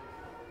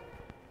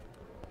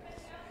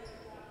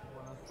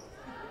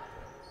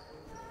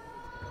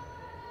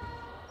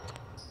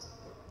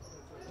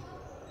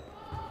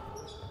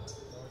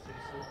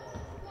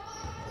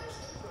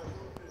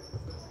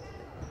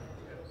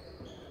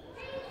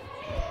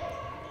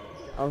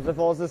 Olmsted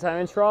Falls is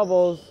having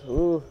troubles.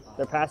 Ooh,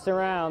 they're passing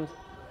around.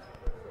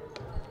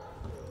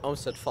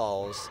 Olmsted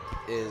Falls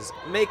is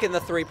making the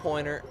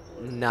three-pointer.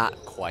 Not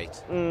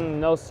quite.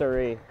 No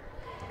siree.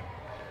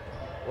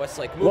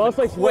 Westlake moving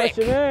Westlake's quick.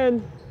 rushing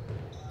in.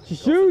 She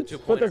Goes for the shoots, but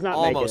two-pointer. does not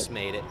Almost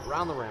make it. made it.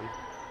 Round the rim.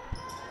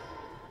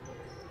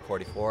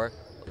 44,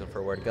 looking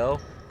for where to go.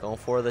 Going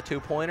for the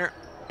two-pointer,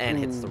 and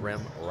hits the rim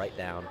right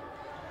down.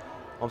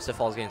 Olmsted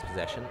Falls gains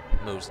possession,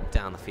 moves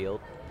down the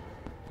field,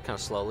 kind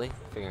of slowly,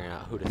 figuring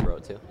out who to throw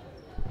it to.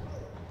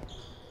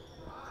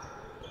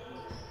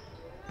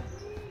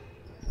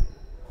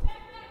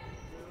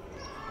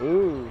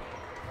 Ooh.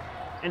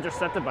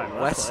 Intercepted by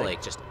Westlake.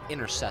 Westlake just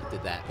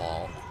intercepted that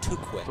ball too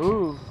quick.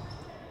 Ooh.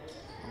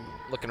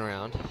 Looking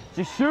around,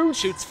 She shoots.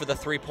 shoots for the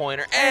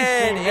three-pointer,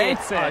 And and she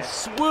it's makes a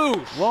it.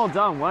 swoosh. Well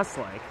done,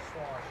 Westlake.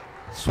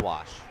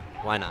 Swash.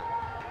 Why not?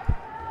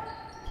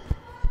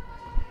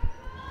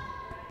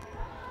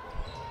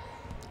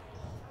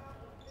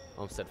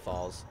 Olmsted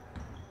Falls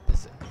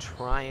is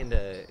trying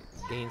to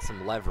gain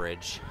some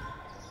leverage,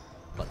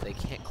 but they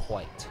can't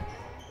quite.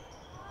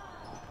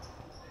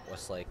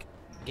 Westlake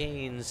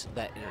gains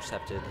that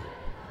interception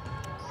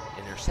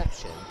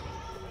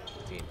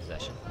to gain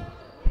possession.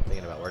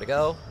 Thinking about where to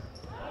go.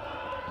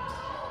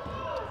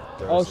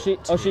 Oh, Throws it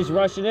she's to-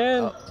 rushing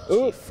in. She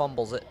Ooh.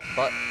 fumbles it,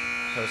 but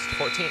goes to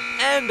 14.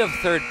 End of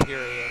third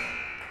period.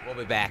 We'll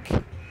be back.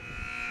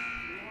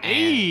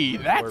 Hey,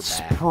 And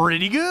that's we're back.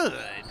 pretty good.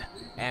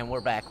 And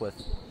we're back with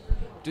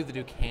Do the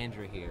Duke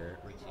Handra here,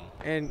 Richie.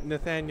 And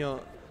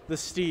Nathaniel, the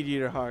Steed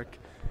Eater Hark,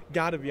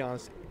 gotta be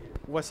honest,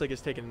 Westlake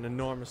has taken an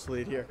enormous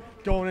lead here.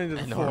 Going into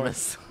the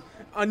Enormous. fourth.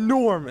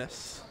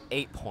 Enormous.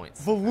 8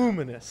 points.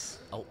 Voluminous.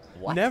 Oh,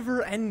 what?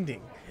 Never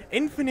ending.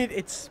 Infinite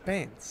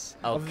expanse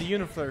of the Okay.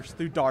 universe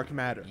through dark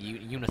matter.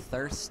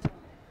 Unithirst?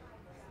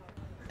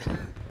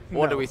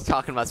 What No. are we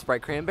talking about,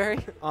 Sprite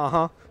Cranberry?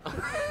 Uh-huh.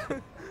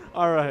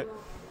 All right.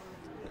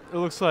 It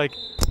looks like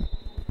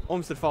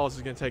Olmsted Falls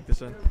is going to take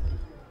this in.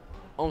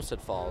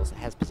 Olmsted Falls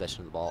has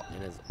possession of the ball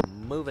and is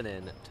moving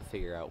in to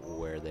figure out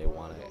where they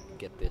want to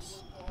get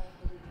this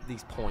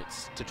these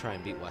points to try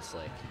and beat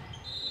Westlake.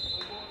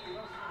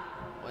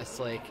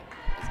 Westlake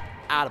is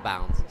out of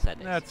bounds.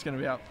 That's going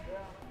to be out.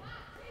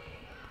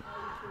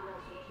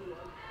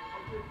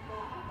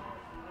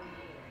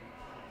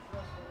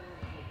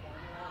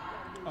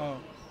 Oh,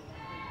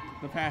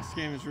 the pass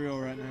game is real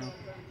right now.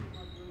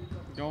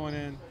 Going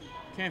in.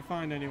 Can't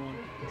find anyone.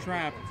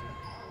 Trapped.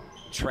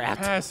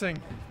 Trapped.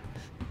 Passing.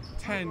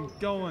 10.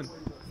 Going.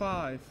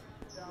 5.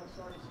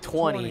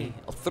 20.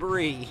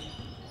 3.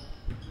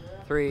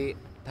 3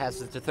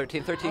 passes to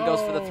 13. 13 goes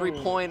for the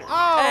 3-pointer.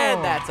 Oh.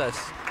 And that's a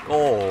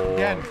score.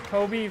 Again,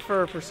 Kobe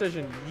for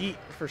precision. Yeet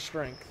for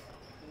strength.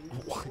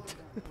 What?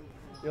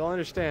 You'll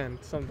understand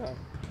sometime.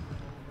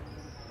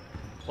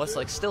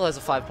 Westlake still has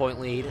a 5-point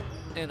lead.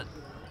 And it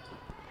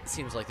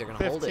seems like they're going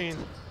to hold it.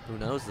 15. Who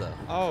knows, though?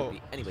 Oh. Could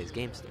be anybody's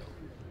game still.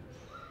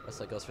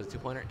 Westlake goes for the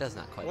 2-pointer. Does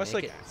not quite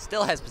Westlake make it.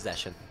 Still has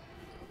possession.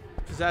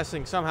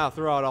 Possessing somehow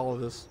throughout all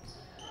of this.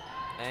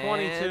 And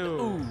 22.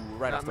 Ooh,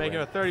 right Not off the making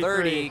rim. it 33.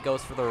 30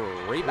 goes for the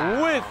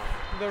rebound. With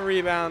the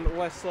rebound,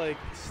 Westlake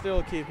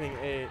still keeping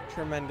a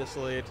tremendous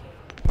lead.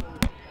 I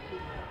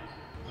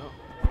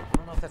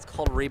don't know if that's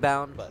called a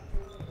rebound, but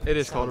It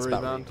is called a sounds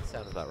about rebound. right.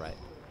 Sounds about right.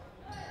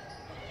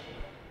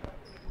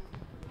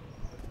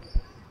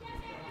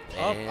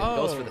 Up, And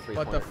goes for the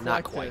but 3-pointer.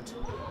 Not deflected.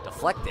 quite.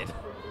 Deflected.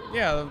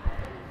 Yeah,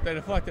 they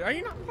deflected. Are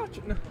you not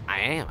watching? No. I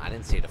am. I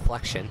didn't see a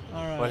deflection.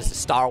 All right. What is it,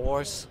 Star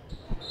Wars?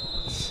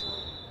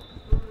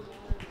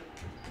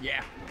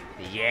 Yeah.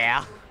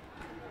 Yeah.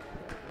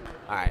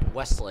 All right,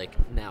 Westlake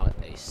now at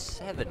a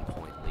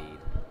 7-point lead.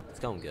 It's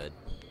going good.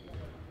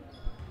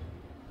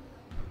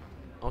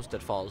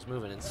 Olmsted Falls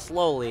moving in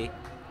slowly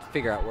to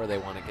figure out where they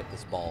want to get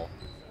this ball.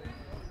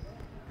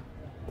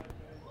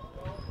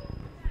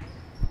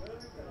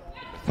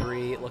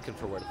 3, looking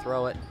for where to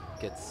throw it.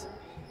 Gets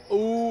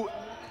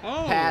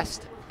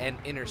passed and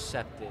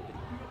intercepted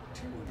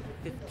to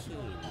 15.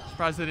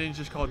 Surprised they didn't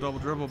just call a double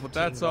dribble, but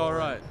that's Team all going-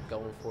 right.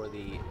 Going for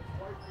the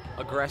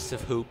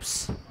aggressive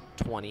hoops.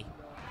 20.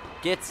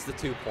 Gets the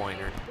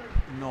 2-pointer.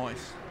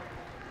 Nice.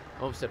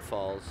 Olmsted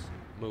Falls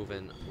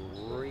moving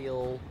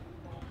real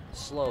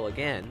slow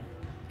again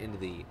into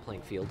the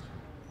playing field.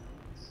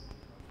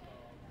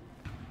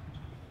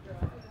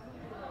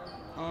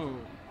 Oh,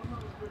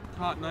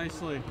 caught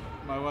nicely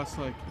by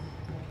Westlake.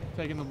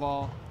 Taking the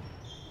ball.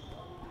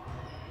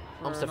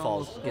 for Olmsted an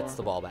Falls almost gets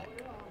the score. ball back.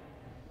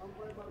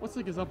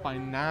 Westlake is up by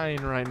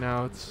 9 right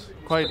now. It's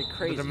quite pretty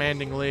crazy. a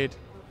demanding lead.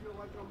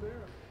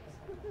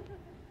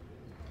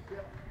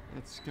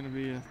 It's going to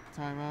be a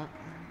timeout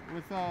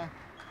with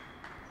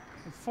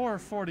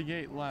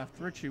 4:48 left.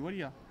 Richie, what do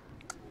you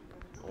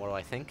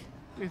think?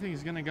 think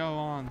is going to go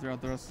on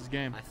throughout the rest of this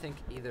game? I think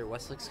either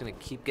Westlake's going to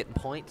keep getting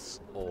points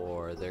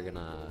or they're going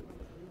to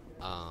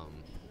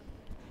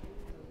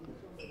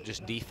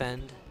just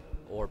defend,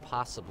 or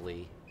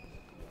possibly,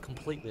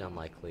 completely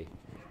unlikely,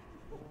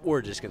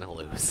 we're just going to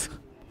lose.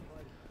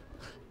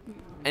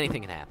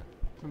 Anything can happen.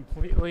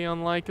 Completely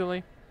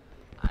unlikely.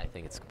 I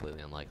think it's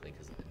completely unlikely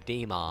because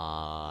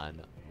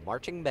Demon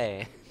marching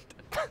band.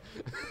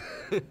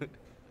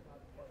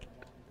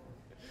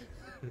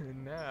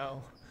 And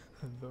now,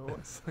 the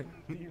Westlake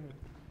Demon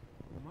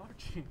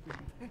marching.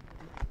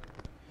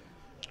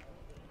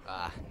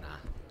 Nah.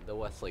 The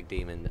Westlake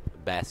Demon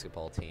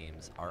basketball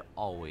teams are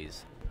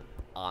always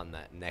on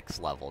that next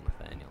level,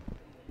 Nathaniel.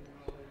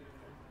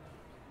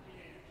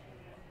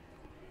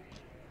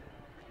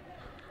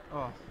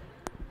 Oh,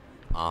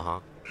 Uh-huh.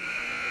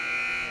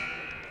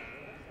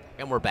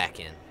 And we're back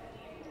in.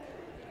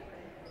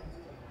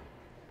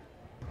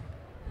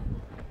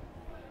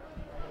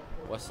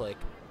 Westlake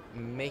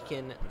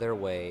making their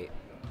way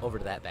over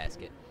to that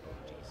basket.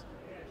 Jeez.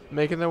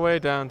 making their way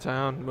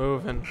downtown,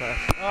 moving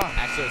fast.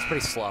 Actually, it's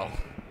pretty slow.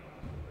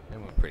 They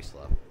move pretty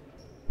slow.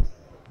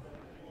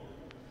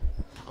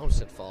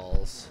 Olmsted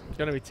Falls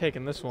Gonna be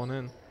taking this one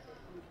in.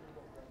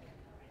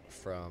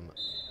 from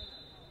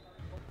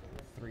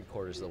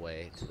 3/4 of the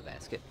way to the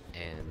basket,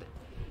 and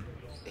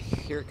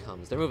here it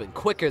comes. They're moving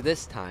quicker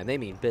this time. They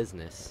mean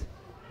business.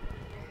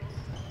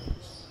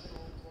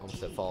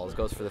 Olmsted Falls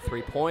goes for the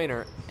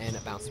 3-pointer, and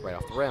it bounces right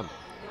off the rim.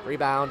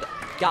 Rebound,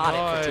 got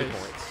it for 2 Nice.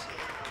 points.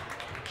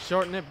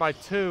 Shorten it by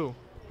 2.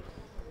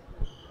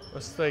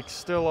 Westlake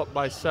still up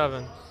by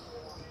 7.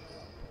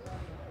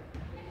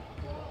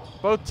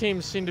 Both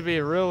teams seem to be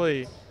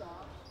really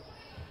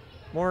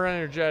more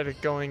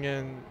energetic going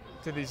in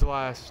to these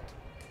last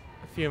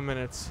few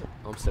minutes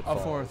Olmsted of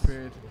Falls fourth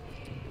period.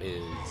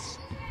 is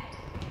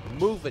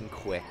moving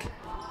quick.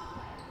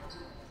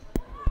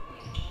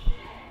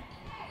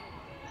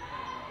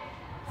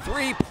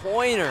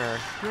 Three-pointer.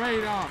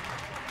 Straight up.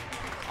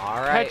 All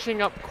right.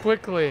 Catching up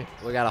quickly.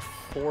 We got a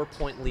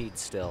 4-point lead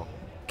still.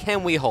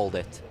 Can we hold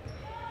it?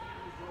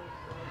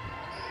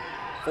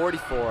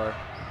 44,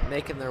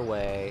 making their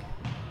way.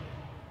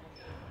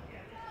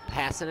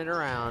 Passing it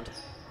around.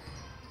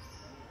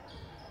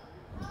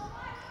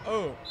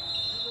 Oh.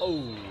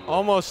 Oh.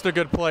 Almost a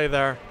good play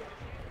there.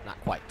 Not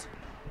quite.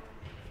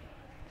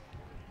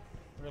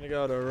 We're going to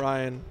go to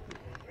Ryan,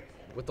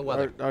 With the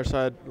weather. our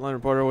side line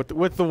reporter,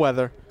 with the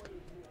weather.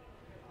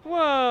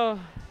 Whoa.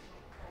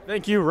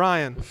 Thank you,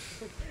 Ryan.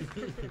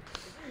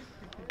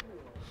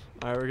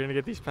 All right, we're going to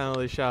get these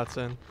penalty shots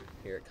in.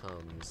 Here it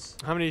comes.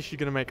 How many is she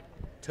going to make?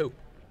 2.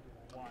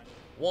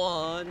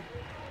 1.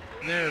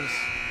 There's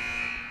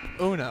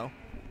uno.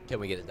 Can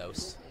we get a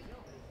dose?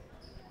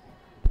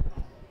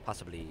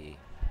 Possibly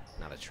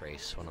not a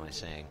trace. What am I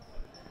saying?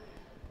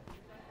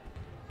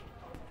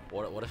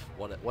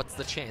 What's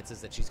the chances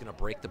that she's gonna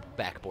break the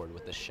backboard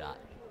with this shot?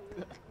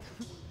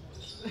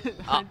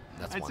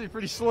 That's I'd one. say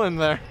pretty slim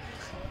there.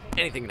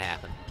 Anything can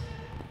happen.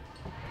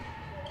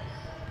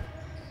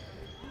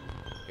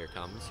 Here it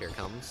comes. Here it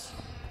comes.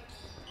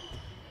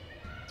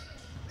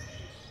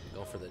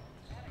 Go for the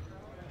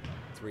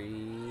 3.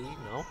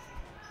 No.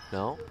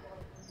 No.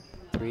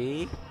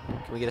 3.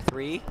 Can we get a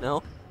 3?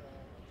 No.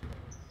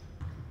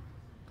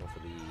 Go for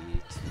the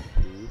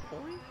 2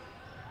 point.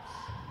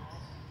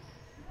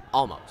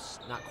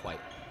 Almost. Not quite.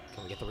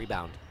 Can we get the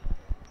rebound?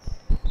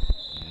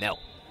 No.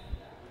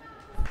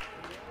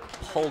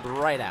 Pulled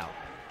right out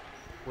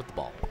with the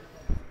ball.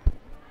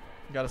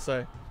 Gotta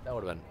say. That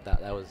would have been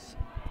that was.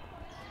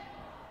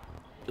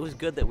 It was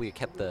good that we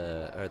kept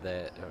or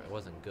it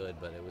wasn't good,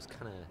 but it was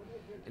kind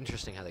of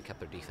interesting how they kept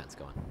their defense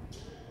going.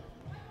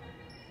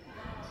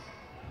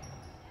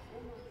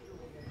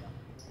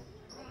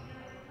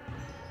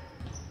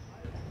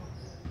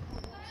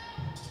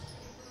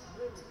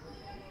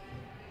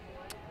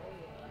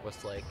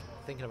 Westlake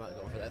thinking about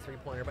going for that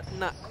 3-pointer, but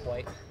not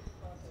quite.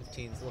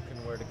 15's looking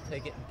where to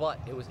take it, but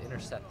it was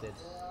intercepted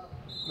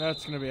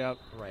That's going to be out.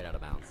 right out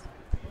of bounds.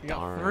 You got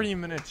Darn. 30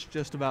 minutes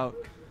just about.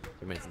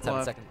 3 minutes and 7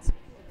 Left. seconds.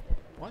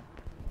 What?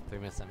 3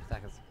 minutes, 7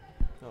 seconds.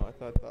 No, I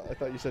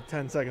thought you said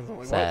 10 seconds. I'm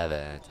like, what?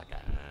 7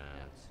 seconds.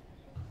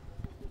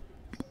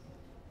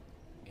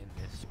 In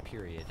this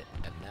period,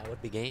 and that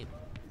would be game.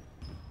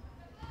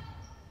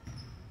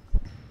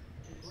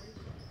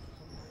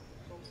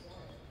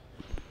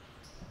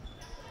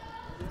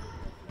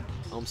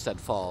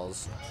 Olmsted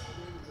falls,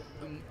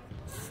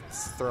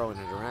 throwing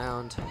it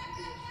around,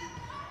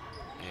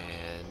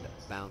 and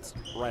bounced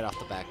right off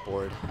the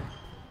backboard.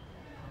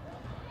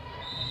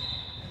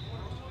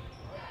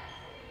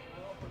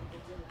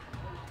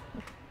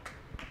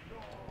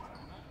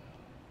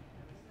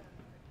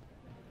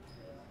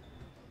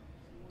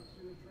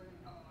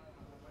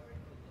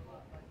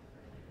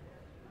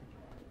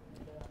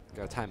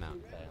 Got a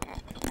timeout.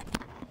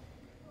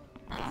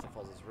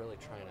 Falls is really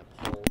trying to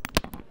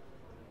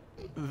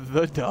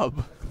The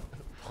dub.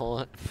 pull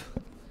it.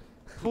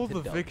 Pull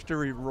the dub.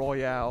 victory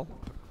royale.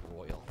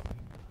 Royal.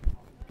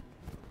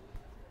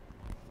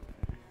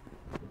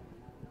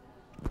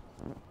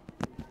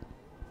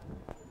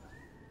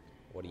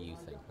 What do you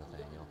think,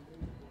 Nathaniel?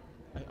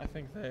 I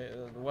think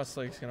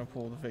Westlake's going to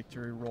pull the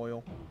victory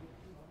royal.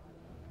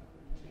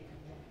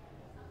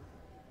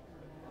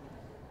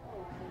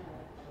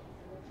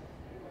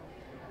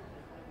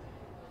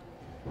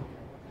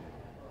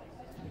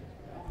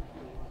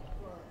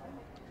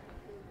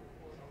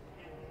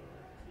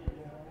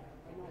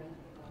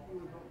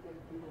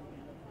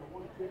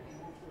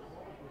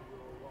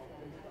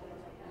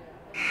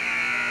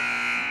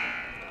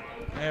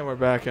 And we're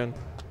back in.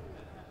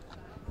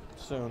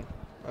 Soon.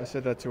 I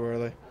said that too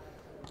early.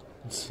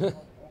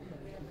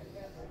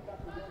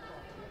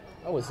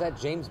 Oh, is that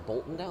James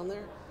Bolton down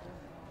there?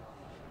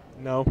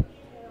 No.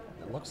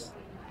 It looks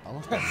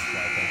almost like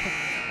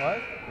him.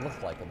 What? It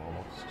looks like him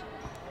almost.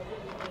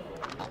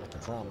 Not with the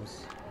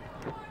drums.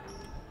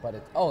 But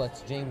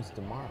that's James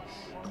DeMarsh.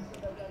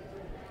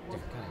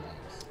 Different kind of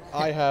James.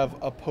 I have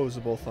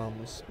opposable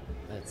thumbs.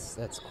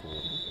 That's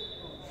cool.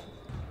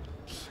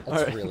 All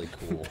That's right. really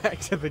cool. Back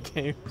to the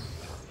game.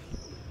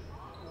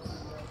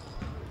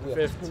 We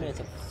have 15. 2 minutes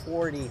and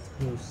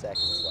 42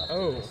 seconds left.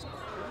 Oh. In this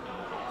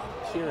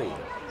period.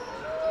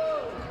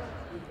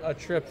 A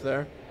trip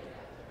there.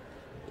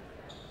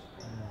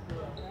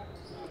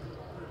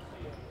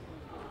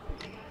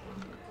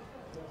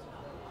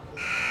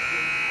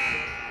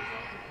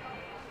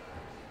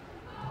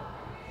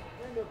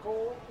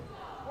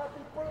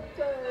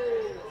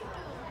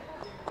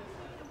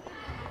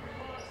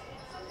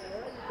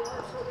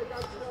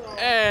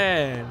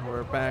 And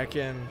we're back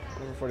in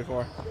number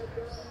 44.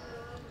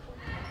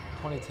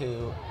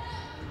 22.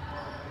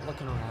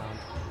 Looking around.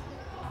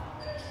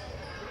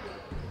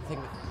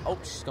 Thinking,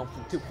 she's going for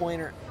the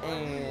 2-pointer,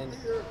 and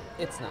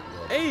it's not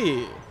good.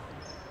 Hey,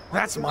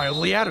 that's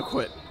mildly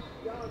adequate.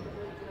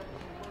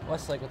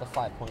 Westlake with a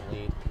 5-point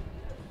lead.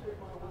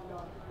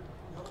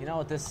 You know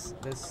what this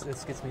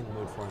gets me in the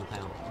mood for in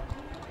town?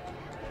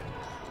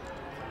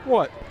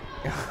 What?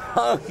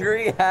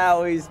 Hungry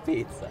Howie's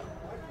Pizza.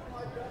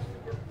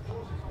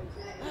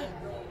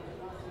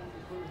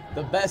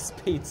 The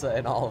best pizza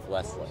in all of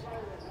Westlake.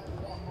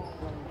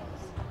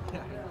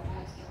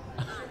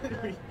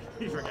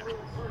 We forgot.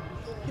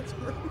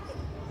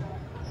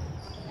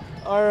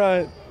 All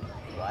right.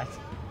 What?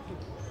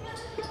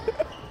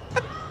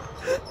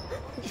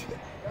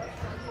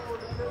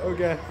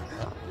 Okay.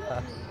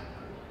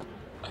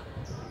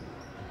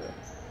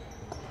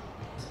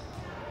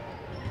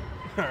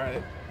 All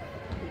right.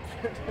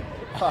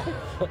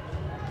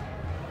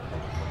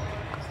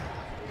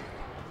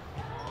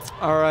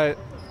 All right.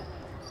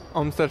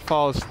 Olmsted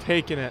Falls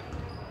taking it.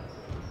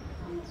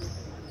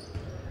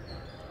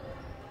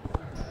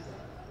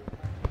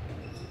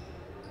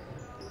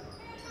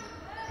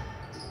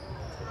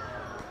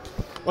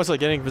 Westlake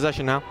getting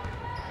possession now.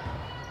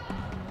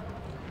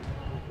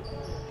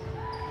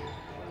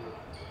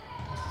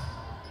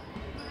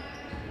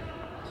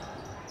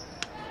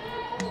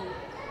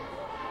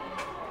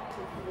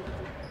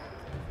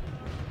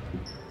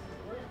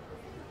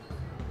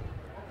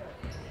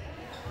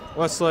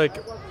 Westlake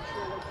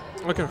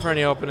looking for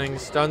any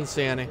openings, doesn't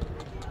see any.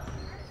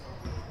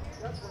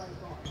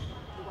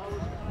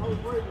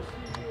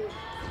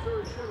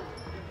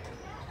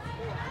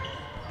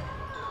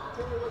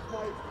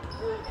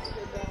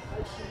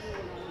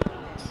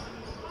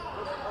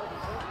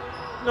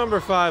 Number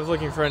 5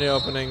 looking for any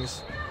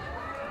openings.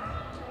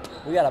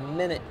 We got a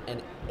minute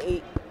and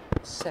 8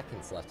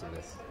 seconds left in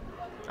this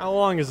How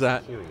long is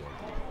that? period.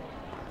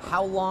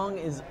 How long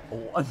is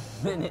 1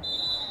 minute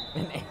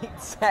and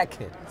 8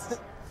 seconds?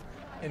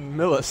 In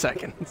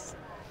milliseconds.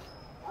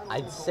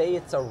 I'd say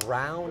it's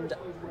around.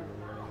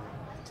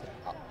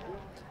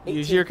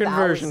 Use your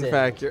conversion 18,000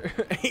 factor.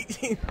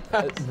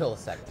 18,000.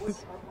 milliseconds.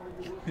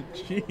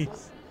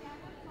 Jeez.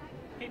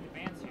 Hey, the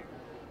band's here.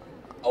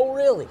 Oh,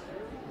 really?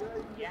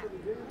 Yeah.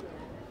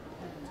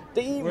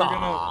 Demon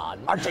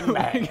gonna- marching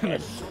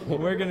band.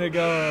 We're gonna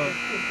go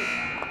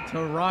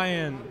to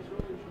Ryan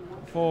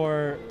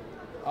for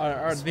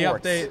the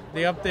Sports.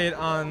 update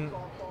on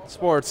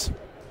sports.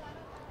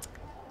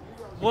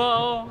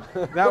 Whoa.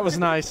 That was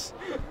nice,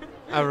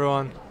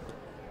 everyone.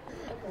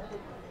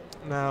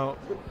 Now,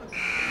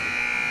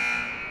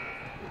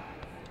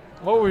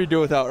 what would we do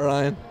without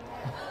Ryan?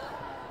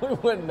 We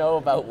wouldn't know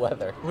about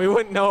weather. We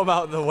wouldn't know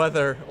about the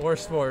weather or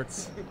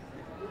sports.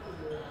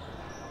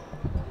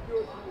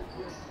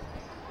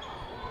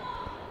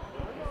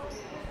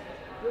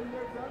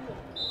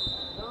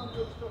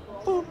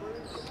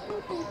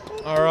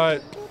 All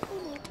right,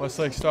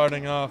 Westlake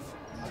starting off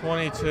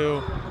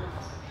 22,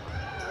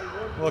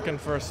 looking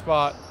for a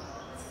spot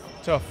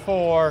to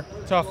 4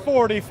 to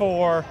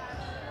 44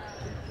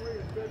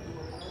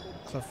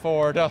 to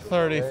 4 to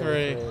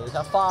 33.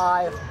 To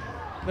 5.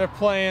 They're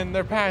playing,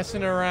 they're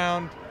passing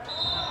around,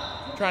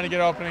 trying to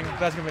get opening.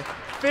 That's gonna be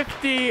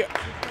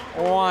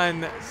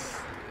 51 Why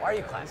are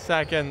you clapping?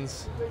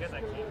 seconds. Because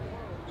I can't.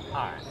 All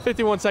right.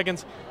 51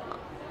 seconds.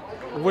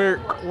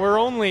 We're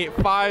only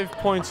 5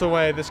 points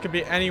away. This could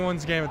be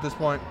anyone's game at this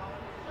point.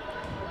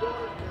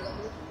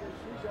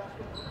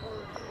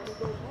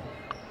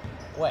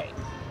 Wait.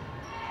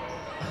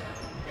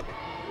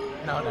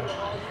 No.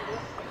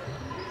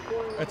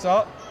 It's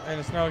up and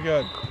it's no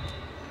good.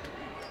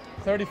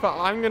 35.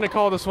 I'm gonna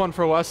call this one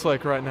for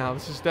Westlake right now.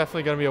 This is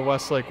definitely gonna be a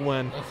Westlake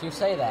win. If you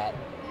say that,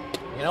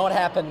 you know what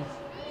happened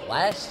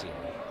last year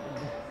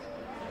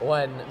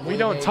when We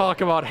don't made- talk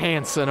about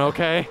Hanson,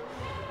 okay?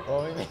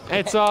 when we made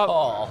It's that up.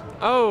 call.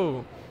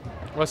 Oh,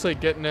 Westlake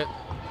getting it.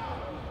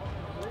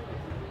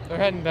 They're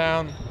heading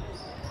down.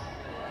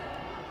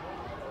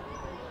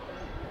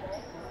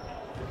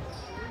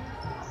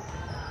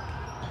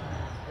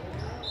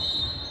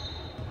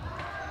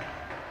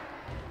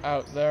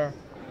 Out there.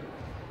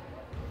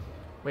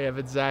 We have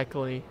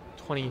exactly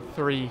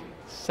 23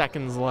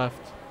 seconds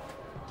left.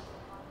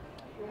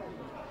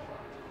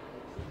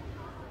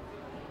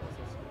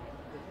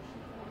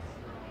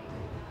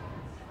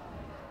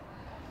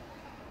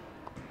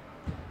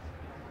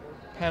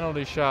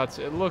 Penalty shots.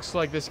 It looks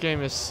like this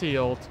game is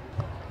sealed.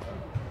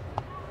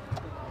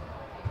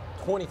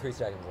 23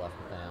 seconds left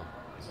now.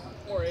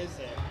 Or is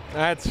it?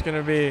 That's going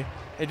to be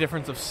a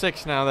difference of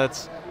 6 now.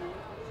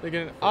 They're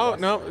gonna, oh,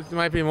 no, it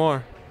might be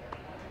more.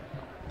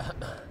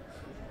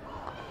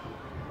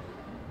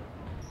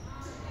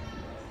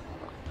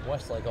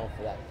 Westlake going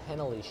for that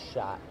penalty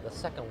shot. The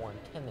second one,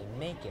 can they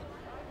make it?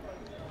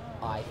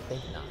 I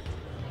think not.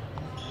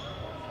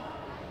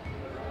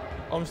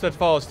 Olmsted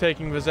Falls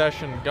taking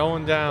possession,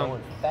 going down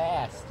Going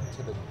fast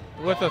to the.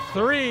 with a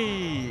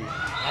 3.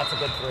 That's a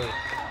good 3.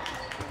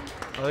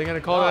 Are they going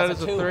to call No, that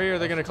it's as a a 2. 3 or are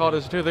they That's going a to call it 2.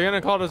 as a 2? They're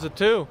going to call it as a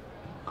 2.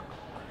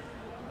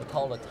 They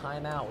called a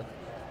timeout with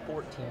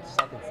 14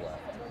 seconds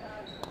left.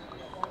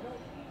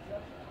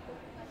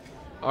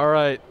 All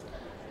right.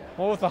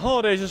 Well, with the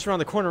holidays just around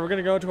the corner, we're going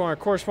to go to our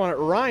correspondent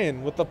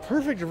Ryan with the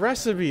perfect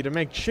recipe to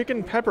make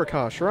chicken pepper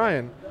kosh.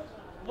 Ryan.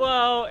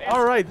 Well, it's,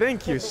 All right,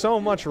 thank you so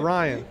much,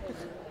 Ryan.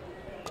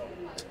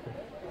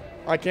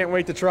 I can't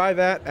wait to try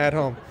that at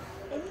home.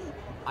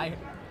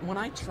 When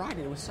I tried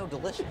it, it was so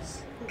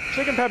delicious.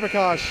 Chicken pepper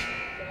kosh,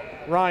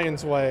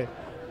 Ryan's way,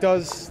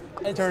 does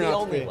It's turn the out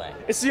only to be. way.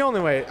 It's the only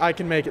way I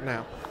can make it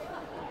now.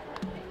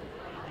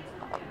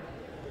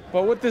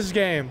 But with this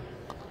game,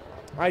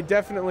 I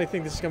definitely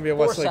think this is going to be a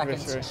 4 Westlake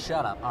seconds. victory.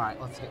 Shut up. All right,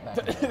 let's get back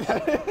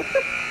to it.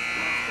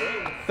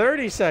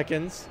 30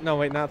 seconds. No,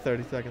 wait, not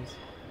 30 seconds.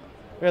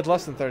 We had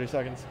less than 30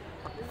 seconds.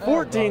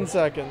 14 God.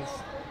 seconds.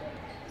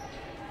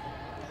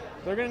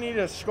 They're going to need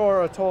to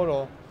score a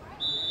total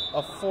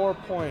of 4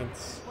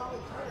 points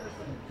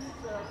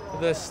for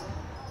this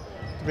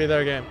to be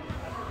their game.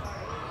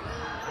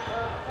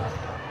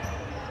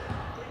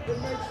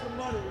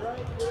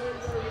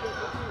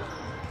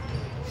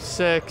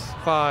 6,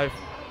 5,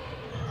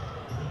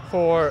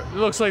 4. It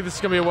looks like this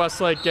is gonna be a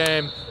Westlake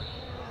game.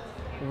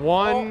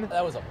 Oh,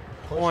 that was a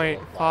push.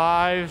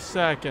 1.5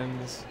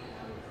 seconds.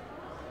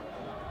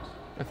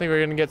 I think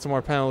we're gonna get some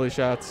more penalty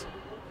shots.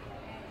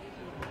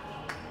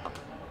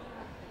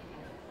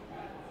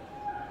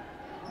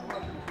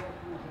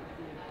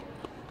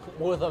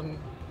 With a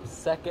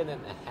second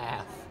and a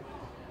half.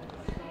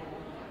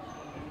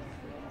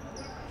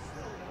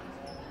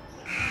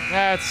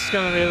 That's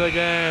gonna be the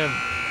game.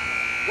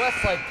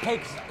 Westlake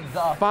takes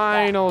the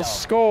Final fat dub.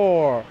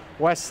 score,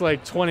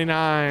 Westlake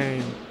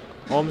 29,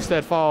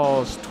 Olmsted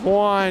Falls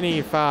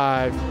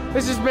 25.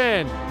 This has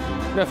been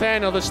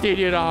Nathaniel the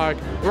Studio Dog,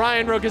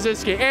 Ryan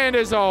Rokazinski, and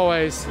as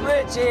always,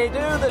 Richie, do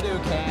the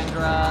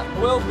Ducandra.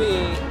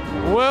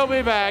 we'll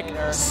be back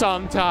Later.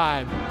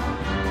 sometime.